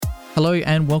Hello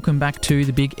and welcome back to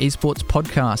the Big Esports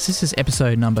Podcast. This is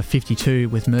episode number 52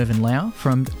 with Mervyn Lau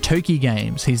from Toki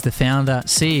Games. He's the founder,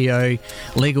 CEO,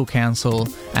 legal counsel,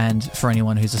 and for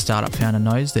anyone who's a startup founder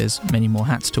knows, there's many more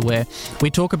hats to wear. We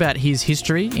talk about his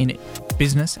history in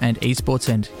business and esports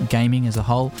and gaming as a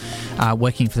whole,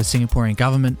 working for the Singaporean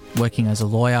government, working as a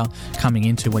lawyer, coming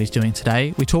into what he's doing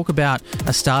today. We talk about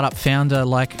a startup founder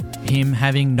like him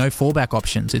having no fallback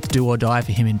options. It's do or die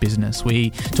for him in business.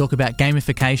 We talk about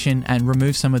gamification and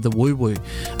remove some of the woo-woo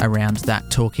around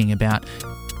that, talking about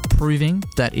proving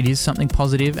that it is something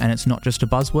positive and it's not just a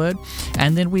buzzword.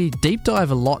 And then we deep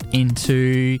dive a lot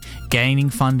into gaining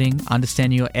funding,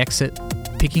 understanding your exit,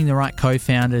 picking the right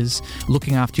co-founders,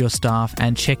 looking after your staff,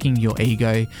 and checking your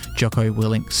ego, Jocko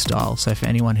Willink style. So for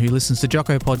anyone who listens to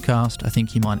Jocko podcast, I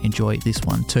think you might enjoy this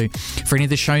one too. For any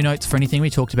of the show notes for anything we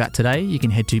talked about today, you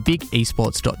can head to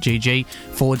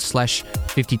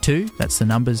bigesports.gg/52. That's the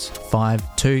numbers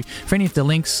 52. For any of the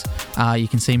links, you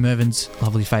can see Mervyn's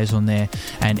lovely face on there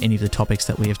and any of the topics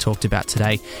that we have talked about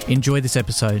today. Enjoy this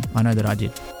episode. I know that I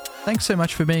did. Thanks so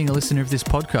much for being a listener of this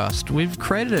podcast. We've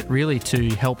created it really to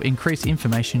help increase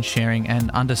information sharing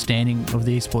and understanding of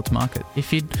the esports market.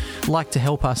 If you'd like to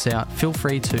help us out, feel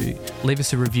free to leave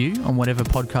us a review on whatever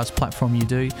podcast platform you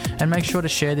do, and make sure to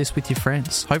share this with your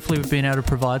friends. Hopefully we've been able to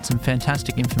provide some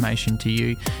fantastic information to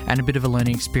you and a bit of a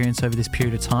learning experience over this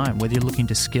period of time, whether you're looking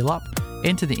to skill up,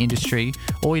 enter the industry,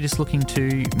 or you're just looking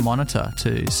to monitor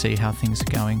to see how things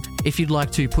are going. If you'd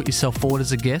like to put yourself forward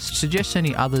as a guest, suggest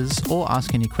any others, or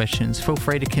ask any questions, feel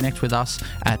free to connect with us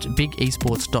at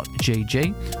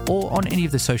bigesports.gg or on any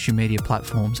of the social media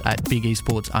platforms at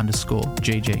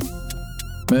bigesports_GG.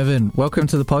 Mervyn, welcome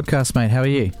to the podcast, mate. How are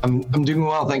you? I'm doing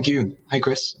well, thank you. Hi,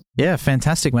 Chris. Yeah,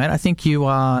 fantastic, mate. I think you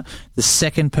are the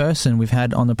second person we've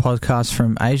had on the podcast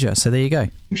from Asia, so there you go.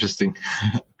 Interesting.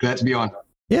 Glad to be on.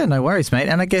 Yeah, no worries, mate.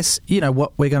 And I guess,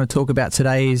 what we're going to talk about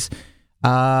today is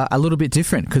a little bit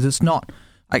different because it's not,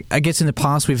 I guess in the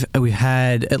past we've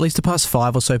had at least the past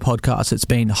 5 or so podcasts, it's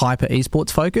been hyper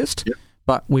esports focused. Yep.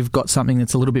 But we've got something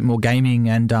that's a little bit more gaming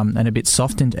and a bit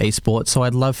soft into esports. So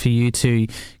I'd love for you to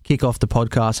kick off the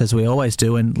podcast as we always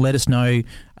do and let us know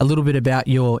a little bit about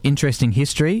your interesting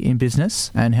history in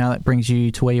business and how that brings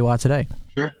you to where you are today.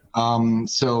 Sure.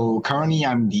 So currently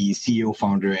I'm the CEO,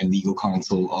 founder, and legal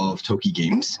counsel of Toki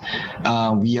Games.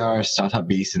 We are a startup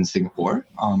based in Singapore.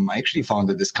 I actually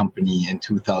founded this company in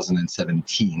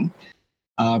 2017.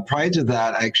 Prior to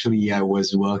that, actually, I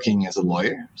was working as a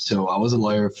lawyer. So I was a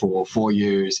lawyer for 4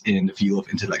 years in the field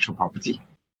of intellectual property.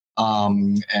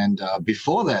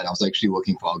 Before that, I was actually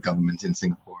working for our government in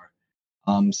Singapore.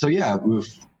 I've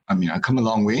come a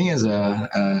long way as a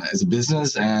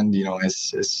business, and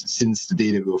as since the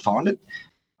day that we were founded.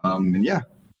 Yeah.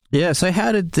 So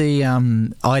how did the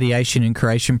ideation and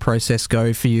creation process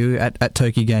go for you at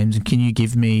Toki Games? And can you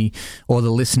give me, or the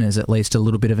listeners at least, a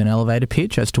little bit of an elevator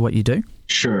pitch as to what you do?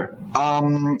 Sure.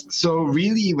 So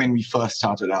really, when we first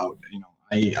started out,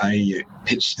 I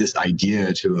pitched this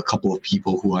idea to a couple of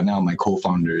people who are now my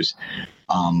co-founders.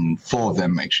 4 of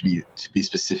them, actually, to be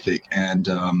specific. And,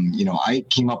 I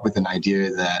came up with an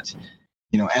idea that,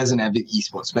 as an avid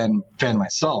esports fan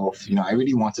myself, I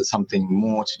really wanted something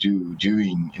more to do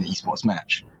during an esports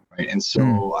match, right? And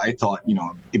so I thought,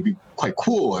 it'd be quite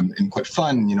cool and quite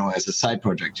fun, as a side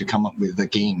project to come up with a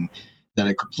game that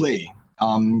I could play.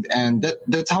 And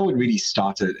that's how it really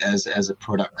started as a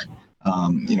product,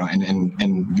 and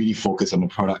really focus on the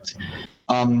product.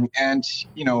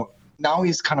 Now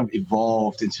it's kind of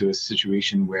evolved into a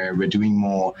situation where we're doing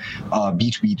more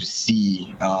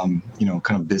B2B2C,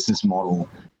 kind of business model,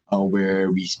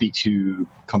 where we speak to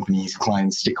companies,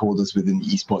 clients, stakeholders within the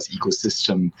esports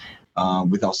ecosystem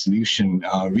with our solution.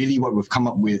 Really what we've come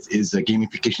up with is a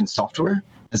gamification software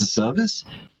as a service.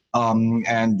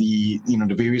 And the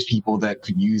various people that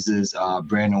could use this are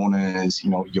brand owners,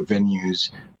 your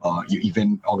venues, your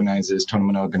event organizers,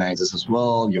 tournament organizers as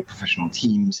well, your professional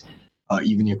teams,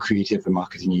 even your creative and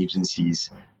marketing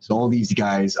agencies. So all these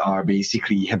guys are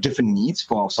basically have different needs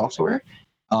for our software.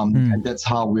 And that's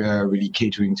how we're really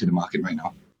catering to the market right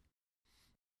now.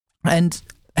 And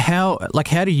how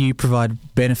do you provide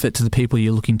benefit to the people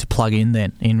you're looking to plug in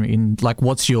then? In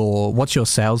what's your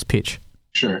sales pitch?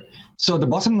 Sure. So the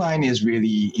bottom line is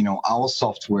really, our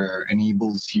software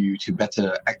enables you to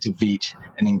better activate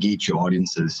and engage your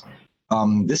audiences.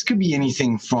 This could be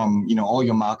anything from, all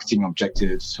your marketing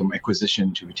objectives, from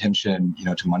acquisition to retention,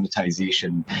 to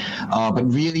monetization. But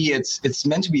really, it's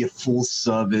meant to be a full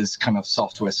service kind of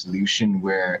software solution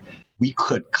where we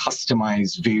could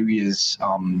customize various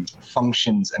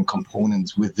functions and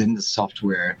components within the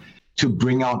software to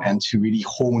bring out and to really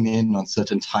hone in on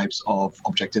certain types of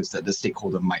objectives that the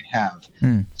stakeholder might have.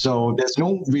 So there's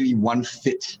no really one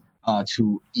fit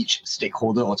to each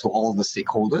stakeholder or to all the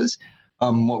stakeholders.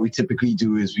 What we typically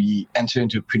do is we enter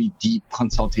into a pretty deep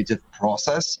consultative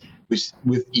process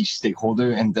with each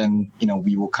stakeholder, and then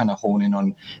we will kind of hone in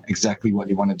on exactly what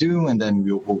they want to do, and then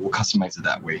we'll customize it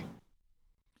that way.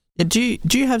 Do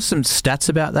you have some stats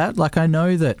about that? Like, I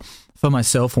know that for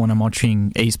myself, when I'm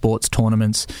watching esports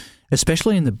tournaments,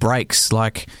 especially in the breaks,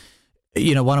 like,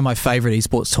 one of my favorite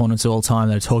esports tournaments of all time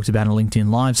that I talked about on a LinkedIn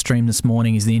live stream this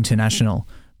morning is the International.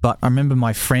 But I remember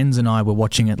my friends and I were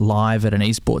watching it live at an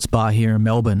esports bar here in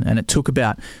Melbourne, and it took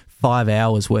about 5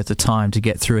 hours worth of time to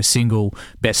get through a single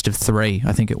best of three,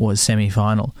 I think it was,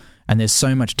 semi-final. And there's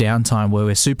so much downtime where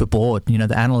we're super bored.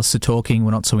 The analysts are talking,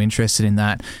 we're not so interested in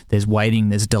that. There's waiting,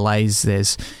 there's delays,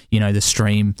 there's, the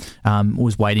stream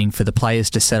was waiting for the players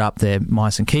to set up their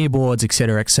mice and keyboards, et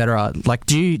cetera, et cetera. Like,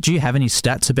 do you have any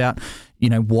stats about,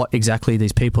 what exactly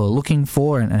these people are looking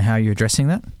for and how you're addressing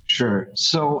that? Sure.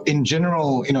 So in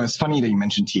general, it's funny that you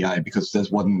mentioned TI because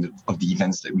there's one of the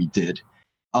events that we did.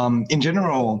 In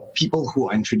general, people who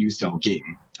are introduced to our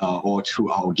game or to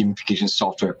our gamification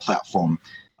software platform,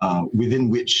 within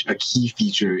which a key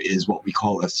feature is what we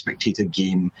call a spectator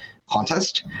game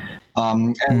contest.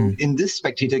 And in this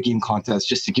spectator game contest,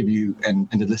 just to give you and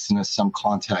the listeners some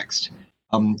context,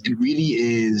 it really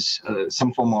is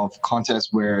some form of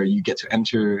contest where you get to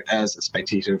enter as a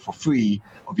spectator for free,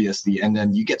 obviously, and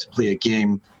then you get to play a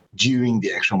game during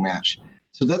the actual match.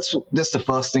 So that's the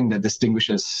first thing that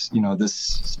distinguishes, this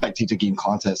spectator game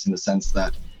contest, in the sense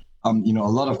that, a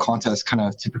lot of contests kind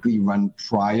of typically run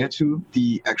prior to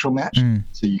the actual match.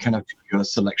 So you kind of do your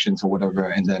selections or whatever,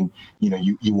 and then,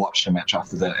 you watch the match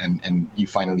after that, and you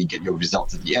finally get your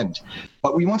results at the end.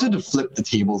 But we wanted to flip the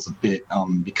tables a bit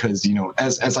because,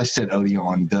 as I said earlier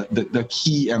on, the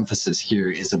key emphasis here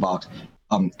is about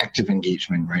active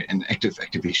engagement, right, and active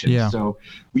activation. Yeah. So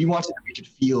we wanted to make it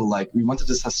feel like we wanted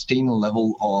to sustain a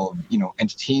level of,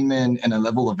 entertainment and a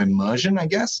level of immersion, I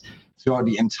guess, throughout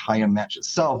the entire match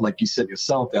itself. Like you said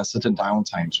yourself, there are certain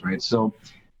downtimes, right? So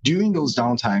during those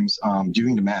downtimes,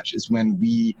 during the match is when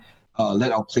we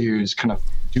let our players kind of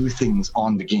do things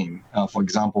on the game. For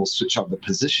example, switch out the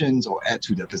positions or add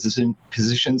to the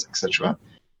positions, etc.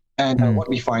 And what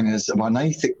we find is about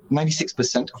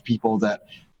 96% of people that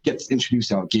gets introduced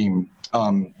to our game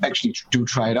actually do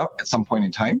try it out at some point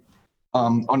in time.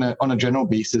 On a general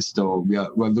basis, though,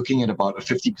 we're looking at about a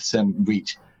 50%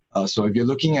 rate. So if you're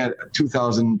looking at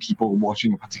 2,000 people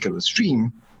watching a particular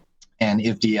stream, and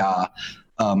if they are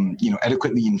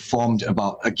adequately informed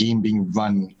about a game being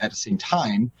run at the same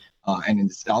time, and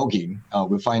it's our game,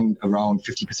 we'll find around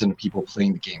 50% of people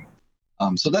playing the game.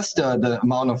 So that's the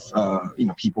amount of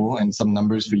people, and some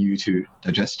numbers for you to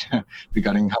digest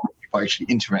regarding how many people actually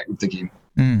interact with the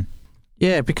game.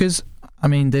 Yeah, because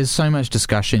there's so much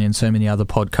discussion in so many other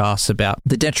podcasts about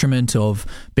the detriment of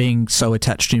being so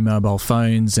attached to mobile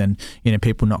phones and,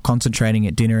 people not concentrating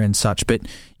at dinner and such. But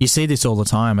you see this all the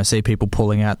time. I see people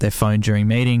pulling out their phone during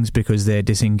meetings because they're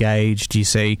disengaged. You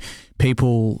see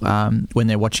people when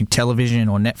they're watching television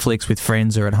or Netflix with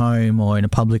friends or at home or in a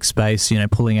public space,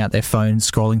 pulling out their phones,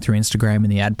 scrolling through Instagram in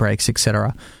the ad breaks,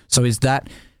 etc. So is that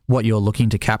what you're looking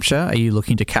to capture? Are you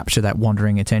looking to capture that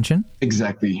wandering attention?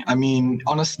 Exactly.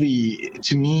 Honestly,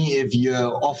 to me, if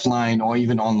you're offline or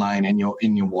even online and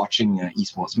you're watching an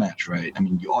esports match, right?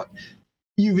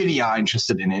 You really are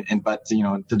interested in it, but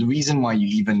the reason why you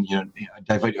even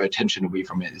divert your attention away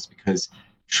from it is because,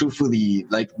 truthfully,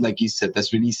 like you said,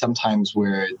 there's really sometimes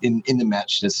where in the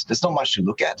match there's not much to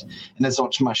look at and there's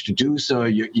not much to do. So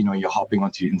you're hopping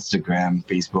onto Instagram,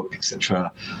 Facebook,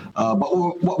 etc. But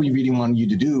what we really want you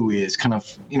to do is kind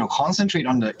of concentrate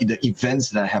on the events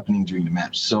that are happening during the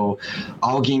match. So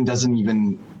our game doesn't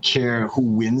even care who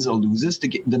wins or loses the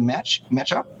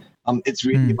matchup. It's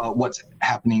really about what's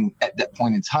happening at that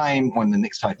point in time or in the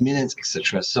next 5 minutes,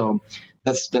 etc. So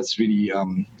that's really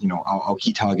our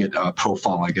key target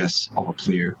profile, I guess, of a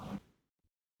player.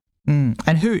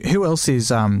 And who else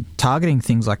is targeting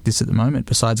things like this at the moment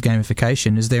besides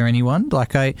gamification? Is there anyone?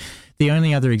 The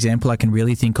only other example I can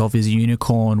really think of is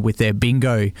Unicorn with their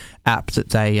bingo app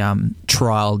that they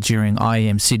trialed during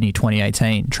IEM Sydney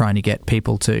 2018, trying to get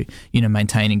people to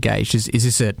maintain engaged. Is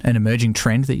this an emerging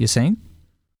trend that you're seeing?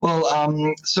 Well,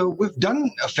 so we've done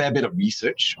a fair bit of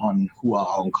research on who are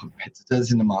our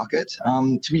competitors in the market.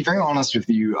 To be very honest with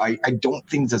you, I don't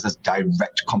think there's a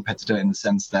direct competitor in the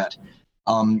sense that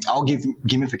our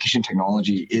gamification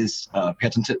technology is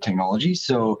patented technology.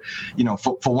 So,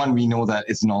 for one, we know that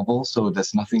it's novel. So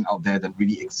there's nothing out there that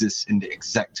really exists in the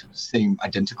exact same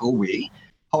identical way.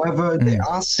 However, there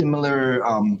are similar,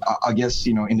 I guess,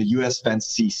 in the US,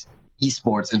 fantasy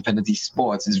esports and fantasy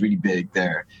sports is really big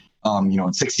there.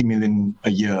 60 million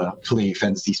a year play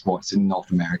fantasy sports in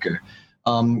North America.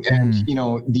 The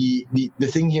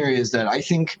thing here is that I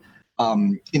think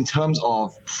in terms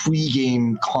of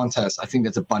pre-game contests, I think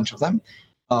there's a bunch of them.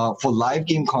 For live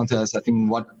game contests, I think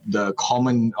what the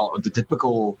common or the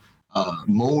typical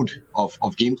mode of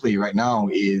gameplay right now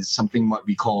is something what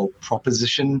we call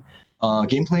proposition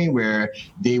gameplay, where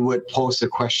they would pose a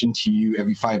question to you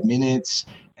every 5 minutes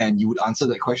and you would answer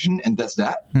that question, and that's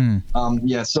that.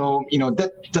 So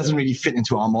that doesn't really fit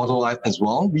into our model as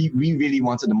well. We really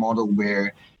wanted a model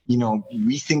where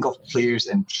we think of players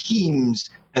and teams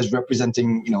as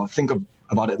representing, think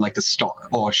about it like a stock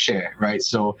or a share, right?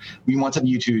 So we wanted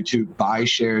you to buy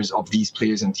shares of these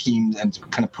players and teams and to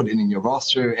kind of put it in your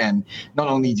roster. And not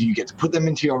only do you get to put them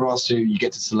into your roster, you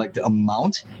get to select the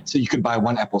amount. So you could buy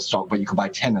one Apple stock, but you could buy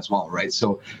 10 as well, right?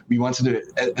 So we wanted to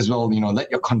as well,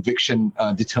 let your conviction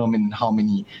determine how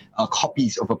many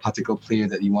copies of a particular player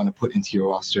that you want to put into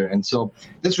your roster. And so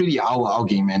that's really our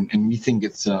game. And we think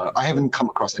it's, I haven't come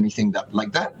across anything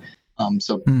like that. I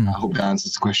hope that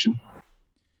answers the question.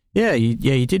 Yeah,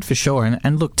 you did for sure.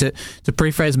 And look, to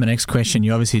rephrase my next question,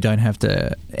 you obviously don't have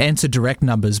to answer direct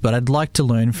numbers, but I'd like to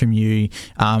learn from you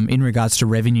in regards to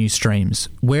revenue streams.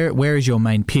 Where is your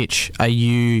main pitch? Are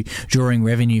you drawing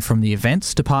revenue from the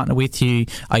events to partner with you?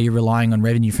 Are you relying on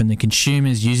revenue from the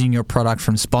consumers, using your product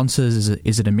from sponsors?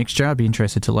 Is it a mixture? I'd be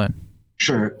interested to learn.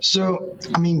 Sure. So,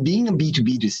 being a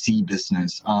B2B2C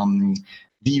business,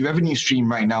 the revenue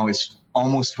stream right now is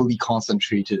almost fully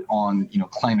concentrated on,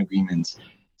 client agreements.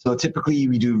 So typically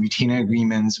we do retainer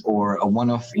agreements or a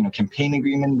one-off, campaign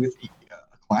agreement with a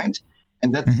client.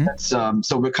 And that's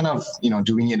so we're kind of,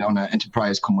 doing it on an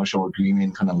enterprise commercial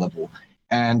agreement kind of level.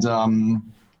 And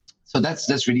so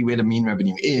that's really where the main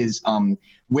revenue is.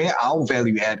 Where our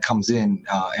value add comes in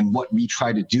and what we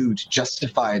try to do to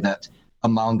justify that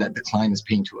amount that the client is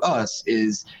paying to us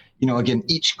is, again,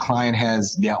 each client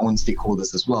has their own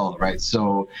stakeholders as well, right?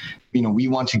 So, we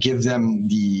want to give them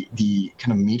the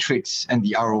kind of matrix and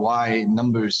the ROI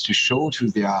numbers to show to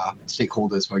their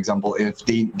stakeholders. For example, if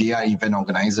they are an event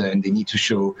organizer and they need to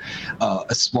show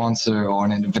a sponsor or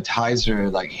an advertiser,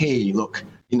 like, hey, look,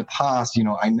 in the past,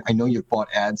 I know you've bought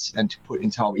ads and to put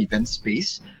into our event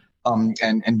space.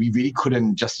 And we really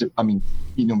couldn't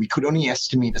we could only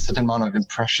estimate a certain amount of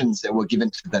impressions that were given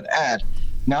to that ad.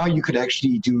 Now you could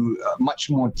actually do a much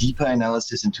more deeper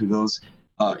analysis into those,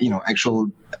 actual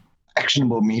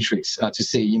actionable matrix to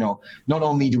say, not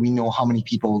only do we know how many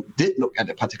people did look at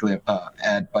a particular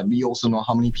ad, but we also know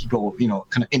how many people,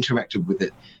 kind of interacted with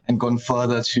it and gone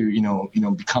further to,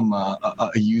 become a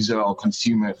user or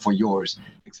consumer for yours,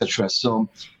 etc. So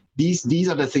these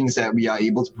are the things that we are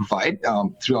able to provide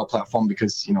through our platform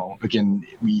because, again,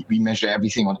 we measure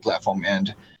everything on the platform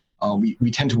and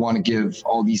we tend to want to give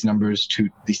all these numbers to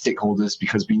the stakeholders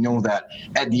because we know that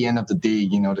at the end of the day,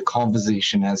 the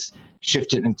conversation has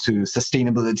shifted into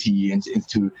sustainability,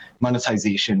 into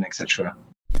monetization, etc.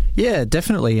 Yeah,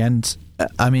 definitely. And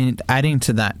adding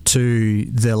to that too,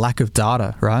 the lack of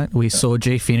data, right? We saw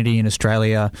Gfinity in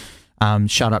Australia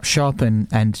shut up shop and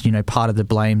part of the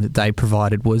blame that they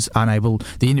provided was the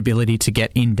inability to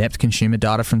get in-depth consumer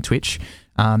data from Twitch.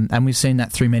 And we've seen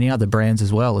that through many other brands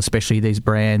as well, especially these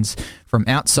brands from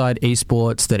outside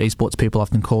esports that esports people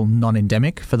often call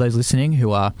non-endemic for those listening,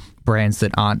 who are brands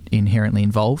that aren't inherently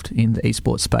involved in the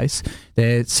esports space.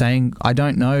 They're saying, I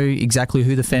don't know exactly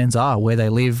who the fans are, where they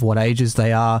live, what ages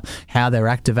they are, how they're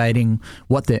activating,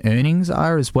 what their earnings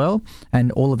are as well,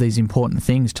 and all of these important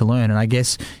things to learn. And I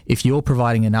guess if you're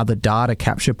providing another data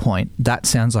capture point, that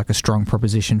sounds like a strong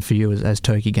proposition for you as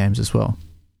Toki Games as well.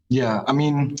 Yeah,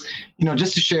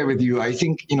 just to share with you, I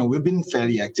think, we've been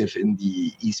fairly active in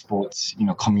the esports,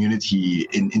 community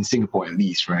in Singapore at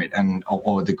least, right? And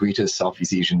or the greater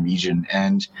Southeast Asian region.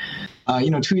 And,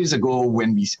 2 years ago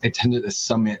when we attended a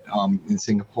summit in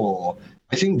Singapore,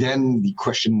 I think then the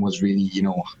question was really,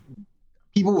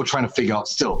 people were trying to figure out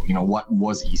still, what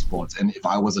was esports? And if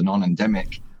I was a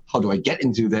non-endemic, how do I get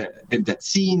into that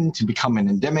scene to become an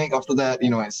endemic after that,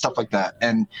 and stuff like that.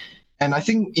 And I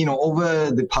think, over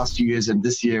the past few years and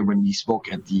this year when we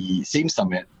spoke at the same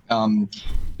summit,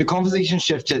 the conversation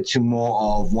shifted to more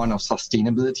of one of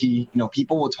sustainability.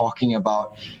 People were talking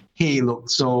about, hey, look,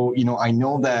 so, I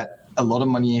know that a lot of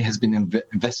money has been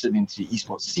invested into the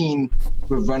esports scene.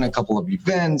 We've run a couple of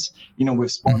events,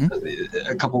 we've sponsored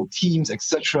a couple of teams,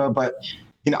 etc. But,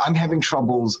 I'm having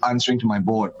troubles answering to my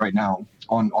board right now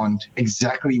on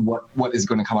exactly what is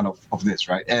going to come out of this,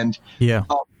 right? And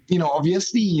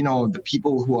obviously, the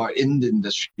people who are in the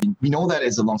industry, we know that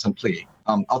it's a long-term play.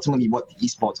 Ultimately, what the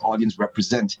esports audience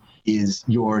represent is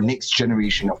your next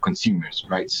generation of consumers,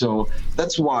 right? So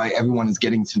that's why everyone is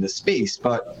getting to the space.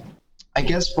 But I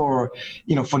guess for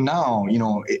now,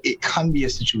 it can't be a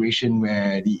situation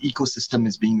where the ecosystem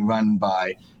is being run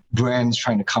by brands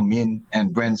trying to come in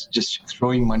and brands just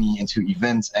throwing money into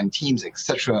events and teams,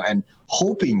 etc., and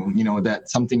hoping, that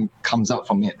something comes out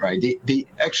from it, right? They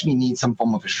actually need some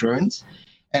form of assurance.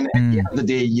 And at the end of the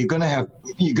day, you're gonna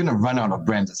run out of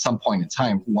brands at some point in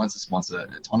time who wants to sponsor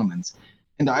tournaments.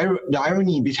 And the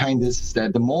irony behind this is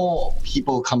that the more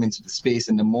people come into the space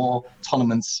and the more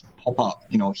tournaments pop up,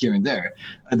 here and there,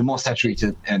 the more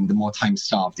saturated and the more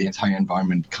time-starved the entire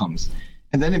environment becomes.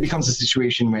 And then it becomes a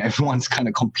situation where everyone's kind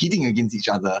of competing against each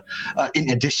other, in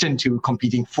addition to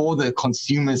competing for the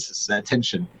consumer's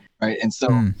attention, right? And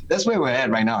so that's where we're at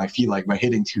right now. I feel like we're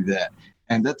heading to that.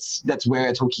 And that's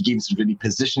where Toki Games is really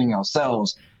positioning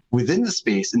ourselves within the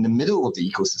space, in the middle of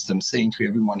the ecosystem, saying to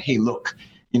everyone, hey, look,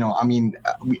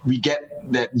 we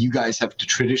get that you guys have the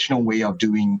traditional way of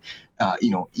doing,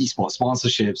 esports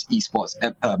sponsorships,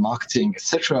 esports marketing,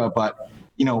 etc. But,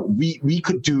 we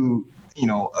could do,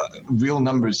 real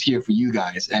numbers here for you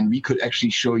guys, and we could actually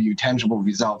show you tangible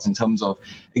results in terms of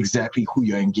exactly who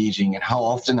you're engaging and how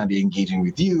often are they engaging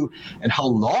with you and how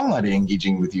long are they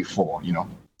engaging with you for,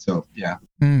 So, yeah.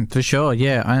 For sure,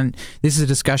 yeah. And this is a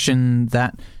discussion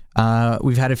that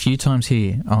we've had a few times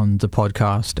here on the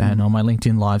podcast and on my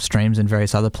LinkedIn live streams and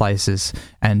various other places.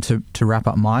 And to wrap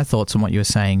up my thoughts on what you were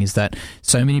saying is that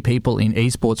so many people in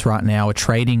esports right now are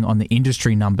trading on the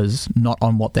industry numbers, not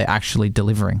on what they're actually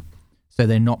delivering. So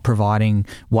they're not providing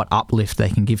what uplift they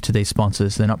can give to these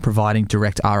sponsors. They're not providing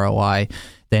direct ROI.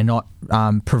 They're not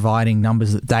providing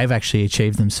numbers that they've actually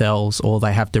achieved themselves or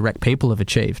they have direct people have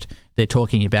achieved. They're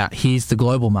talking about, here's the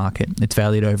global market. It's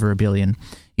valued over $1 billion.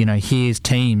 Here's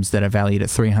teams that are valued at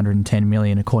 $310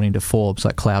 million, according to Forbes,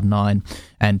 like Cloud9,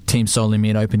 and Team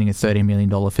Solomid opening a $30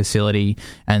 million facility,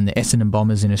 and the Essendon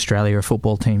Bombers in Australia, a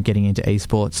football team, getting into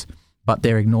esports. But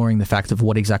they're ignoring the fact of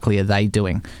what exactly are they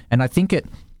doing. And I think it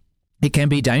can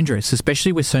be dangerous,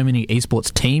 especially with so many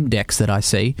esports team decks that I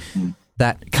see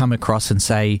that come across and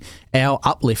say, our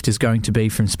uplift is going to be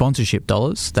from sponsorship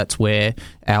dollars. That's where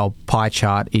our pie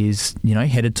chart is,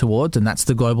 headed towards, and that's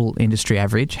the global industry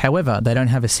average. However, they don't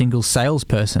have a single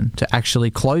salesperson to actually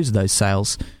close those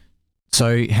sales.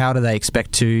 So how do they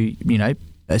expect to,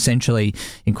 essentially,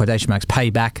 in quotation marks,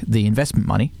 pay back the investment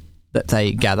money that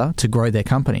they gather to grow their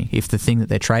company if the thing that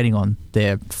they're trading on,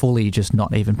 they're fully just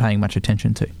not even paying much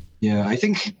attention to? Yeah, I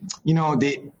think,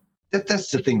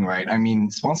 that's the thing, right? I mean,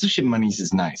 sponsorship monies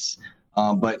is nice.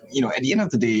 But, at the end of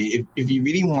the day, if you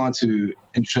really want to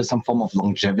ensure some form of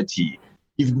longevity,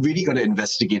 you've really got to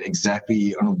investigate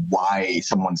exactly on why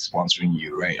someone's sponsoring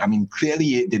you, right? I mean,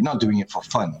 clearly they're not doing it for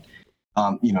fun.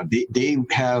 They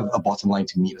have a bottom line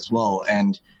to meet as well.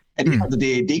 And at the end of the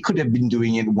day, they could have been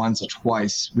doing it once or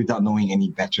twice without knowing any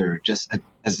better, just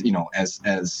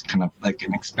as kind of like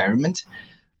an experiment.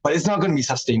 But it's not going to be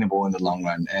sustainable in the long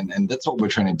run, and that's what we're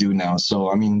trying to do now.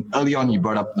 So, I mean, early on you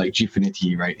brought up like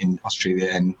Gfinity, right, in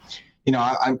Australia, and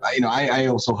I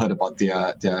also heard about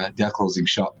their closing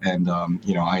shop, and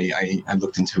I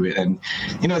looked into it, and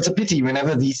it's a pity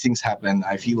whenever these things happen.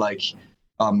 I feel like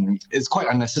it's quite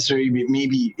unnecessary,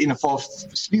 maybe for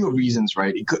a slew of reasons,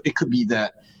 right? It could be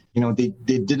that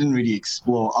they didn't really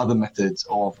explore other methods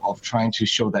of trying to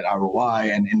show that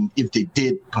ROI, and if they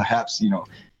did, perhaps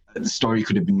the story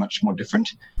could have been much more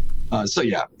different. So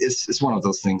yeah, it's one of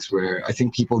those things where I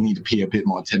think people need to pay a bit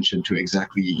more attention to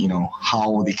exactly,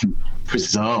 how they can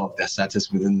preserve their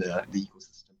status within the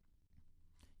ecosystem.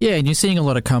 Yeah, and you're seeing a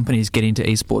lot of companies get into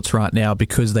esports right now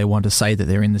because they want to say that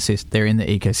they're in the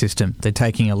ecosystem. They're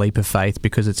taking a leap of faith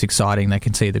because it's exciting. They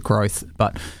can see the growth,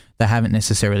 but they haven't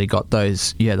necessarily got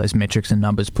those metrics and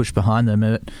numbers pushed behind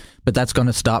them. But that's going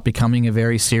to start becoming a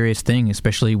very serious thing,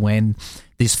 especially when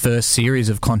this first series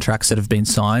of contracts that have been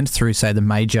signed through, say, the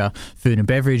major food and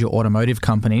beverage or automotive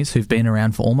companies who've been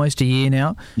around for almost a year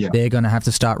now, they're going to have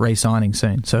to start re-signing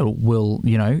soon. So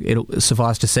it'll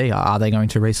suffice to see, are they going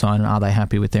to re-sign and are they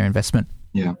happy with their investment?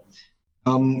 Yeah.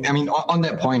 I mean, on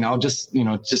that point, I'll just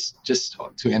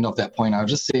to end off that point, I'll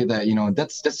just say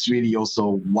that, that's really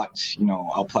also what,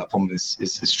 our platform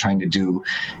is trying to do.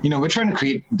 We're trying to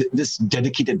create this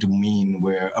dedicated domain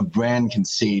where a brand can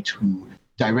say to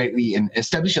directly and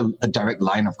establish a direct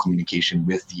line of communication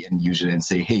with the end user and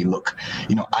say, hey, look,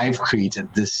 I've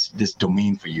created this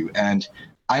domain for you. And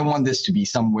I want this to be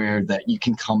somewhere that you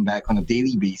can come back on a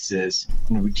daily basis,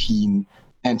 on a routine,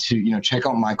 and to, you know, check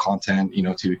out my content, you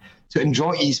know, to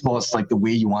enjoy esports like the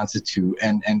way you want it to,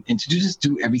 and to just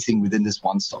do everything within this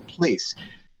one-stop place.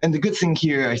 And the good thing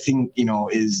here, I think, you know,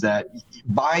 is that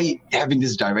by having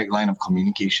this direct line of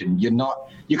communication, you're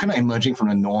kind of emerging from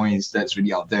the noise that's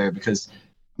really out there. Because,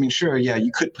 I mean, sure, yeah,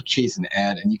 you could purchase an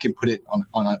ad and you can put it on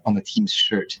a team's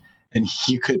shirt, and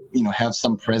you could, you know, have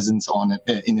some presence on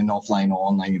it in an offline or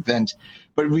online event.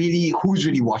 But really, who's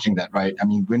really watching that, right? I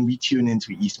mean, when we tune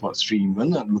into esports stream, we're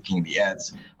not looking at the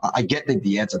ads. I get that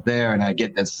the ads are there, and I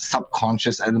get that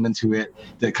subconscious element to it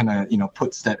that kind of, you know,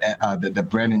 puts that the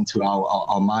brand into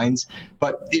our minds.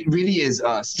 But it really is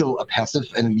still a passive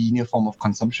and linear form of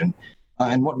consumption.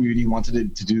 And what we really wanted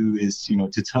it to do is, you know,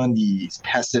 to turn the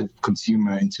passive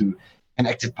consumer into an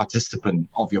active participant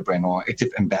of your brand, or active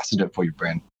ambassador for your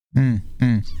brand.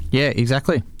 Yeah,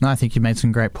 exactly. No, I think you made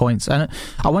some great points. And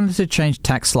I wanted to change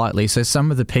tack slightly. So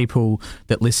some of the people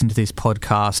that listen to this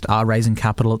podcast are raising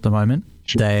capital at the moment.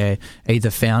 Sure. They're either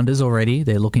founders already,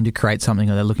 they're looking to create something,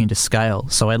 or they're looking to scale.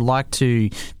 So I'd like to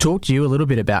talk to you a little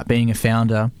bit about being a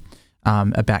founder,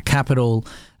 about capital,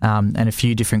 and a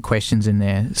few different questions in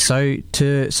there. So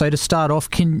to start off,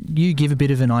 can you give a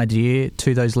bit of an idea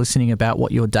to those listening about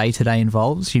what your day-to-day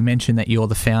involves? You mentioned that you're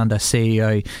the founder,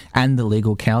 CEO, and the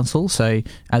legal counsel. So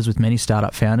as with many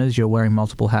startup founders, you're wearing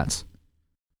multiple hats.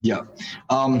 Yeah,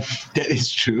 that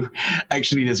is true.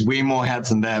 Actually, there's way more hats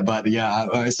than that. But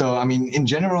yeah, so I mean, in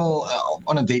general,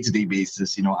 on a day-to-day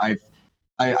basis, you know, I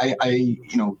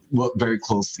you know, work very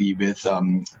closely with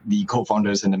the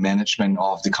co-founders and the management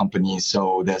of the company.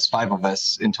 So there's 5 of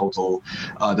us in total.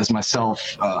 There's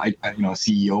myself, you know,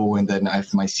 CEO, and then I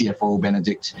have my CFO,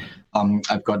 Benedict.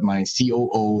 I've got my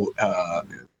COO,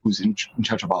 who's in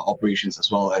charge of our operations as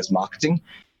well as marketing.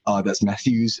 That's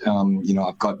Matthews. You know,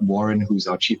 I've got Warren, who's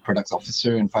our Chief Product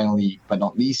Officer, and finally, but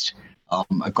not least,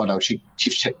 I've got our Chief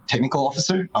Technical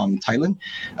Officer, Thailand.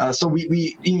 So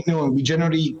we you know, we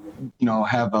generally, you know,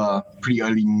 have a pretty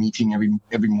early meeting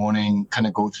every morning, kind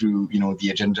of go through, you know, the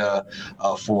agenda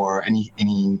for any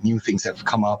new things that have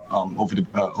come up over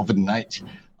the night.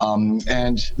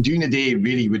 And during the day,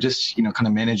 really, we're just, you know, kind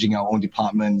of managing our own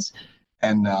departments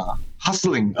and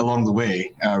hustling along the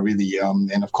way, really.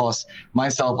 And of course,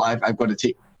 myself, I've got to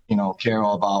take, you know, care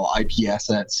of our IP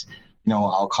assets, you know,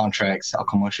 our contracts, our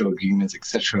commercial agreements,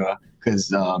 etc.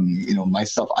 Because, you know,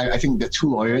 myself, I think there are 2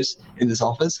 lawyers in this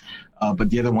office, but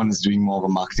the other one is doing more of a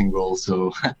marketing role.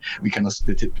 So we kind of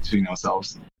split it between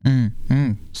ourselves.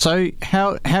 So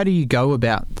how do you go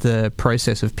about the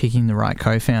process of picking the right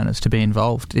co-founders to be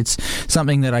involved? It's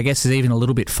something that I guess is even a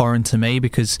little bit foreign to me,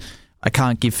 because I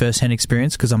can't give first-hand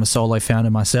experience because I'm a solo founder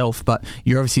myself, but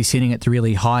you're obviously sitting at the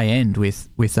really high end with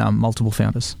multiple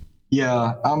founders.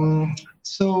 Yeah.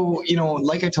 So, you know,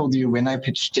 like I told you, when I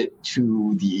pitched it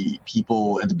to the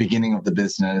people at the beginning of the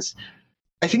business,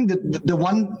 I think that the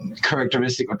one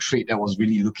characteristic or trait that I was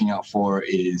really looking out for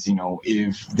is, you know,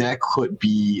 if there could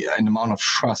be an amount of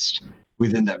trust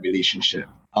within that relationship.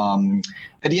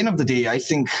 At the end of the day, I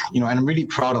think, you know, and I'm really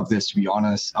proud of this, to be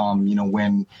honest, you know,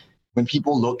 when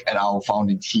people look at our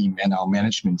founding team and our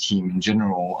management team in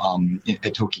general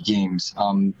at Toki Games,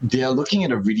 they are looking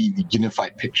at a really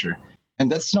unified picture.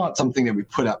 And that's not something that we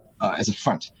put up as a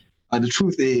front. The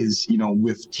truth is, you know,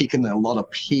 we've taken a lot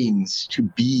of pains to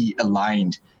be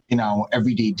aligned in our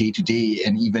everyday, day-to-day,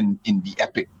 and even in the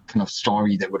epic kind of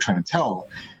story that we're trying to tell.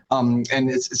 And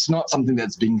it's not something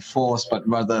that's being forced, but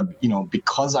rather, you know,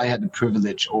 because I had the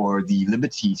privilege or the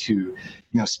liberty to, you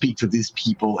know, speak to these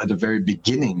people at the very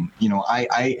beginning, you know,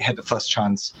 I had the first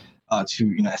chance to,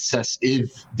 you know, assess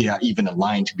if they are even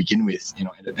aligned to begin with, you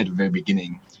know, at the very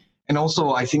beginning. And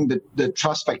also, I think that the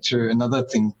trust factor, another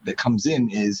thing that comes in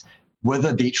is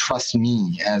whether they trust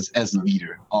me as a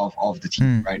leader of the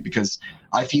team, right? Because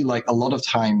I feel like a lot of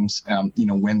times, you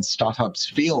know, when startups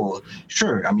fail,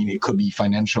 sure, I mean, it could be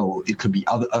financial, it could be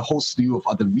a whole slew of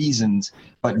other reasons,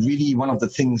 but really one of the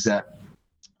things that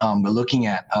we're looking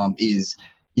at is,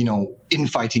 you know,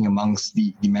 infighting amongst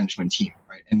the management team,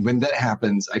 right? And when that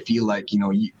happens, I feel like, you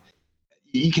know,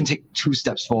 you can take 2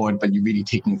 steps forward, but you're really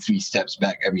taking 3 steps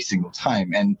back every single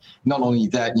time. And not only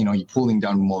that, you know, you're pulling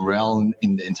down morale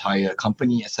in the entire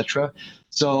company, etc.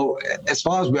 So as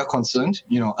far as we are concerned,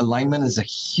 you know, alignment is a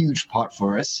huge part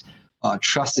for us.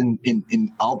 Trust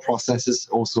in our process is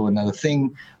also another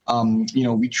thing. You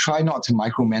know, we try not to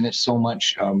micromanage so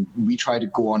much. We try to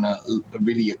go on a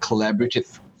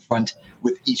collaborative front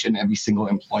with each and every single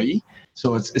employee.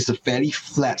 So it's a fairly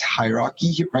flat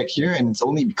hierarchy right here, and it's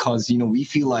only because, you know, we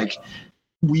feel like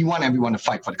we want everyone to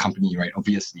fight for the company, right?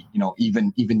 Obviously, you know,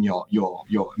 even your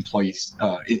employees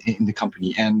in the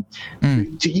company, and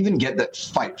to even get that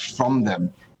fight from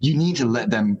them, you need to let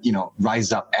them,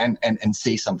 rise up and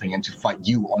say something and to fight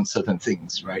you on certain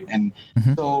things, right? And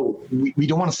so we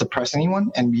don't want to suppress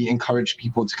anyone, and we encourage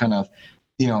people to kind of,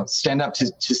 stand up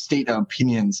to state their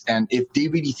opinions. And if they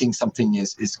really think something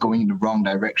is going in the wrong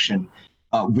direction,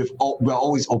 we're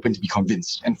always open to be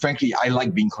convinced. And frankly, I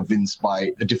like being convinced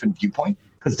by a different viewpoint,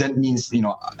 because that means,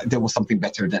 there was something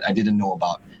better that I didn't know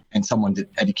about, and someone did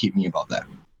educate me about that.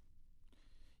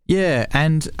 Yeah,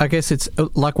 and I guess it's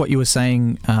like what you were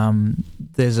saying.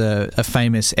 There's a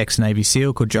famous ex-Navy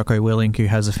SEAL called Jocko Willink who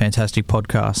has a fantastic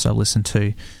podcast I listened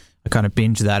to. I kind of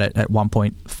binged that at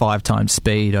 1.5 times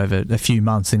speed over a few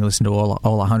months, and listened to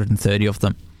all 130 of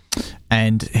them.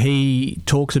 And he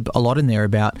talks a lot in there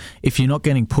about if you're not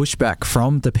getting pushback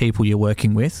from the people you're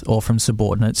working with or from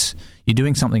subordinates, you're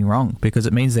doing something wrong, because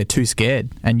it means they're too scared.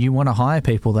 And you want to hire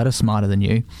people that are smarter than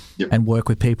you and work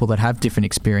with people that have different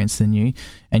experience than you,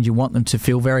 and you want them to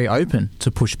feel very open to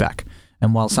pushback.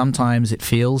 And while sometimes it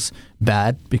feels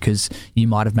bad because you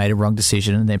might have made a wrong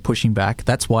decision and they're pushing back,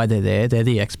 that's why they're there. They're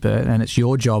the expert, and it's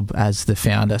your job as the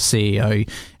founder, CEO,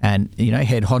 and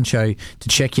head honcho to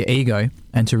check your ego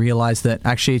and to realize that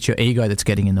actually it's your ego that's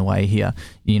getting in the way here.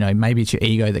 Maybe it's your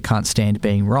ego that can't stand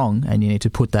being wrong, and you need to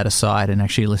put that aside and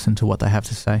actually listen to what they have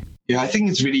to say. Yeah, I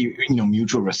think it's really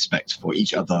mutual respect for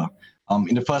each other.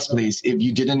 In the first place, if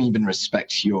you didn't even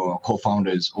respect your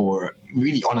co-founders, or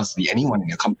really honestly anyone in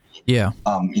your company,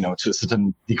 to a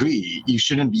certain degree, you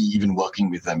shouldn't be even working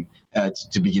with them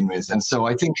to begin with. And so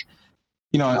I think,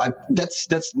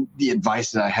 that's the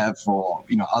advice that I have for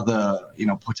other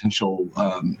potential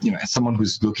as someone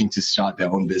who's looking to start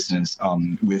their own business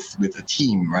with a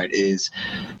team, right? Is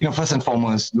first and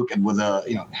foremost, look at whether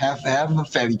have a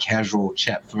fairly casual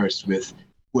chat first with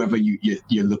whoever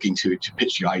you're looking to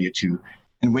pitch your idea to.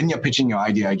 And when you're pitching your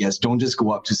idea, I guess, don't just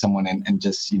go up to someone and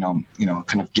just, kind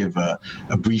of give a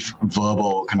brief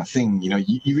verbal kind of thing.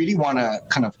 You really want to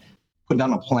kind of put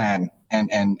down a plan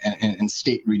and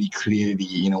state really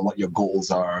clearly, what your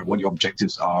goals are, what your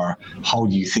objectives are, how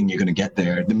do you think you're going to get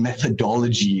there, the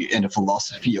methodology and the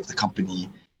philosophy of the company,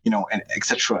 and et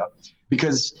cetera.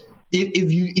 Because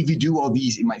if you do all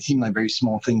these, it might seem like very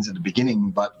small things at the beginning,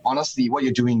 but honestly, what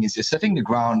you're doing is you're setting the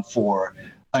ground for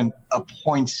a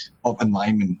point of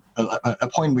alignment, a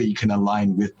point where you can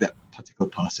align with that particular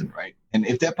person, right? And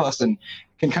if that person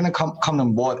can kind of come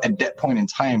on board at that point in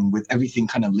time with everything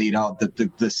kind of laid out,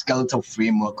 the skeletal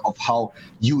framework of how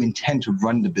you intend to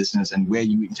run the business and where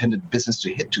you intended the business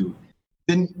to hit to,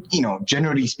 then,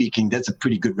 generally speaking, that's a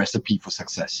pretty good recipe for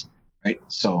success, right?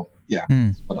 So, yeah,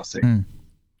 that's what I'll say.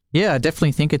 Yeah, I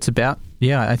definitely think it's about,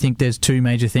 I think there's two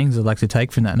major things I'd like to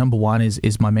take from that. Number one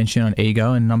is my mention on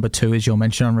ego, and number two is your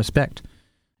mention on respect.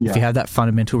 If you have that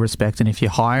fundamental respect, and if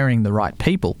you're hiring the right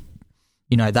people,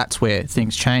 that's where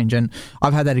things change. And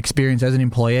I've had that experience as an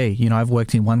employee. I've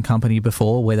worked in one company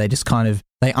before where they just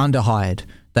they underhired.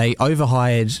 They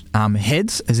overhired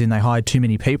heads, as in they hired too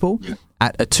many people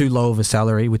at a too low of a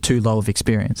salary with too low of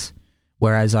experience.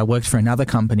 Whereas I worked for another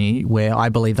company where I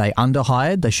believe they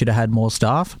underhired, they should have had more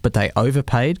staff, but they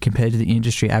overpaid compared to the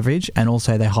industry average, and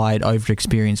also they hired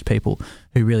overexperienced people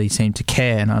who really seemed to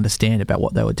care and understand about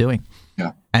what they were doing.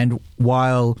 Yeah. And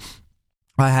while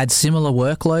I had similar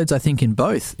workloads, I think, in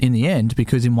both in the end,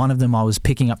 because in one of them I was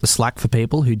picking up the slack for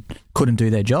people who couldn't do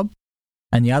their job,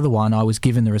 and the other one I was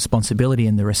given the responsibility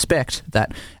and the respect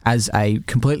that as a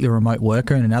completely remote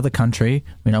worker in another country,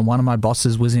 one of my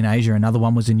bosses was in Asia, another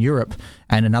one was in Europe,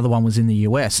 and another one was in the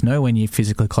US, nowhere near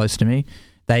physically close to me.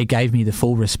 They gave me the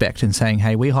full respect and saying,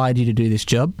 hey, we hired you to do this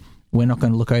job. We're not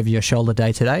going to look over your shoulder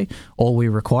day to day. All we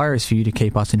require is for you to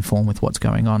keep us informed with what's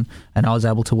going on. And I was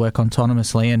able to work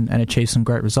autonomously and achieve some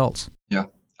great results. Yeah.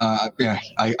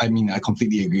 I mean, I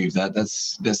completely agree with that.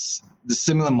 That's the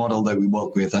similar model that we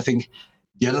work with. I think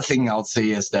the other thing I would say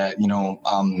is that,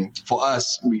 for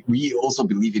us, we also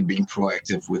believe in being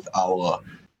proactive with our,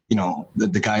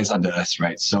 the guys under us,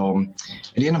 right? So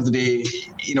at the end of the day,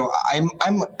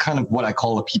 I'm kind of what I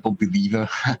call a people believer.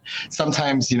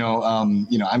 Sometimes, I'm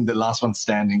the last one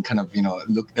standing, kind of,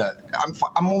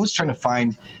 I'm always trying to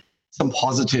find some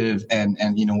positive and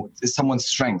someone's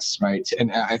strengths, right?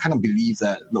 And I kind of believe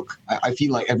that, look, I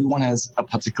feel like everyone has a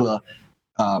particular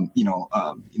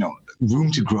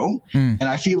room to grow. And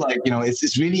I feel like,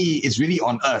 it's really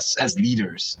on us as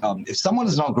leaders. If someone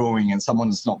is not growing and someone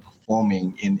is not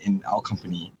performing in our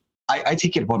company, I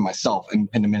take it upon myself and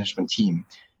the management team.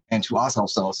 and to ask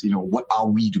ourselves, what are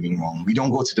we doing wrong? We don't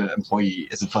go to the employee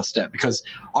as a first step, because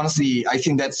honestly, I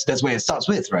think that's where it starts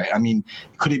with, right? I mean,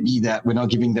 could it be that we're not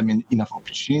giving them enough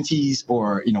opportunities,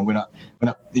 or we're not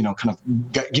kind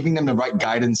of giving them the right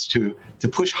guidance to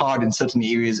push hard in certain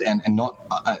areas and not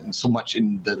so much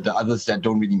in the others that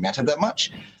don't really matter that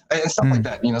much, and stuff like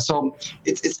that. So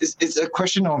it's a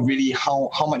question of really how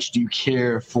much do you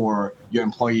care for your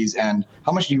employees, and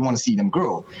how much do you want to see them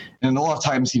grow. And a lot of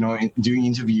times, during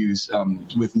interviews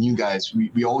with new guys,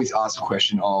 we always ask the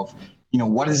question of,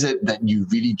 what is it that you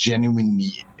really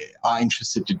genuinely are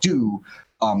interested to do,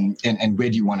 and where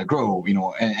do you want to grow,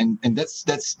 and that's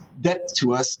that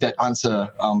to us, that answer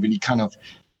really kind of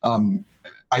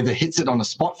either hits it on the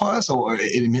spot for us, or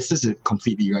it misses it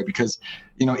completely, right? Because,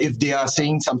 if they are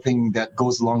saying something that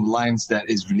goes along the lines that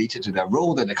is related to their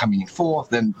role that they're coming in for,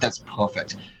 then that's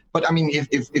perfect. But I mean,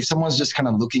 if someone's just kind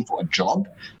of looking for a job,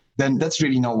 then that's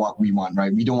really not what we want,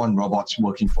 right? We don't want robots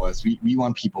working for us. We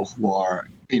want people who are,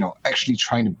 actually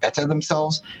trying to better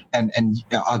themselves and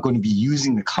are going to be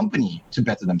using the company to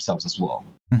better themselves as well.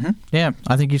 Mm-hmm. Yeah,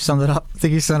 I think you've summed it up.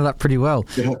 Pretty well.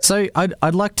 Yeah. So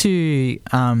I'd like to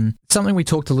something we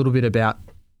talked a little bit about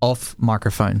off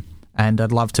microphone, and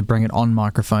I'd love to bring it on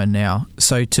microphone now.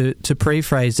 So to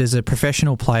pre-phrase, there's a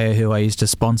professional player who I used to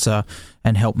sponsor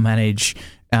and help manage,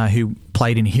 who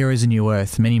played in Heroes of New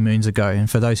Earth many moons ago. And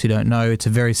for those who don't know, it's a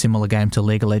very similar game to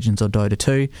League of Legends or Dota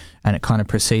 2, and it kind of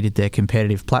preceded their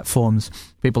competitive platforms.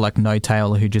 People like No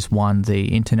Taylor, who just won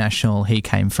the international, he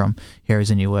came from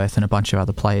Heroes of New Earth, and a bunch of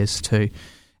other players too.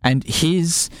 And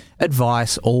his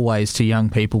advice always to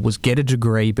young people was get a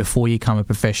degree before you become a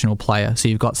professional player, so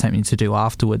you've got something to do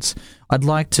afterwards. I'd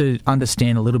like to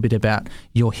understand a little bit about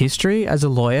your history as a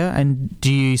lawyer, and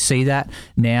do you see that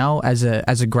now as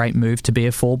a great move to be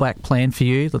a fallback plan for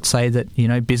you? Let's say that,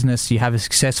 business, you have a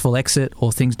successful exit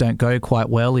or things don't go quite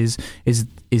well. Is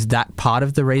that part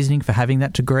of the reasoning for having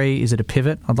that degree? Is it a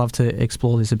pivot? I'd love to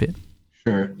explore this a bit.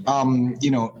 Sure.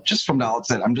 Just from the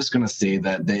outset, I'm just going to say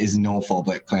that there is no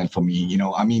fallback plan for me.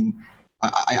 I mean,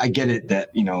 I get it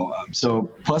that, so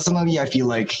personally, I feel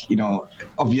like,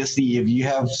 obviously, if you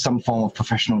have some form of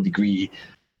professional degree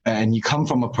and you come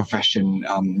from a profession,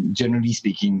 generally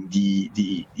speaking,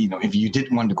 if you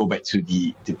did want to go back to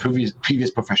the previous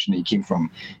profession that you came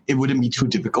from, it wouldn't be too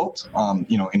difficult,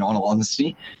 in all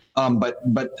honesty.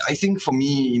 But I think for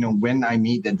me, when I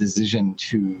made that decision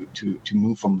to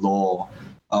move from law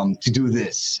to do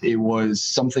this, it was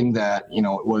something that,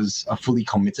 it was a fully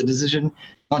committed decision,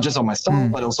 not just on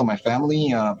myself, but also my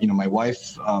family, my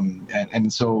wife.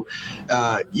 And so,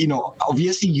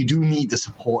 obviously you do need the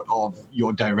support of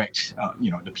your direct,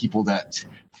 the people that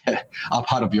are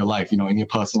part of your life, in your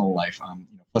personal life.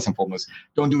 First and foremost,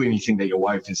 don't do anything that your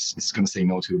wife is going to say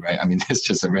no to, right? I mean, that's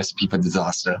just a recipe for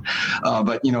disaster.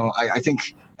 But, I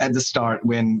think at the start,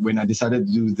 when I decided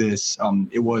to do this,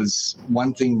 it was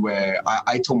one thing where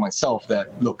I told myself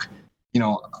that, look,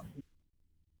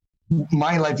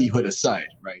 my livelihood aside,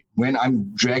 right? When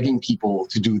I'm dragging people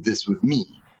to do this with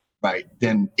me, right,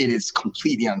 then it is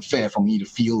completely unfair for me to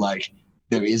feel like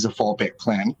there is a fallback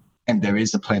plan and there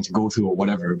is a plan to go through or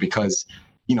whatever, because,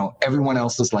 everyone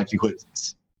else's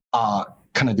livelihoods are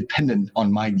kind of dependent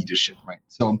on my leadership, right?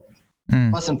 So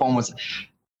first and foremost,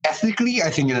 ethically, I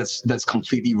think that's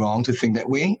completely wrong to think that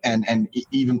way. And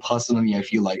even personally, I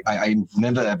feel like I've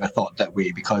never ever thought that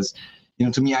way, because,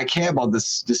 to me, I care about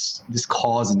this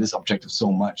cause and this objective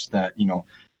so much that,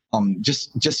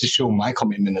 just to show my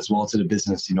commitment as well to the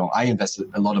business, I invested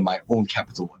a lot of my own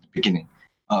capital at the beginning.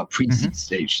 Pre-seed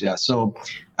stage. Yeah. So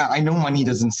I know money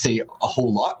doesn't say a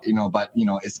whole lot, but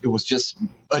it was just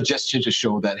a gesture to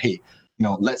show that, hey,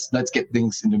 let's get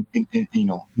things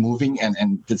moving,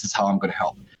 and this is how I'm going to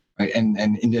help, right? And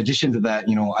in addition to that,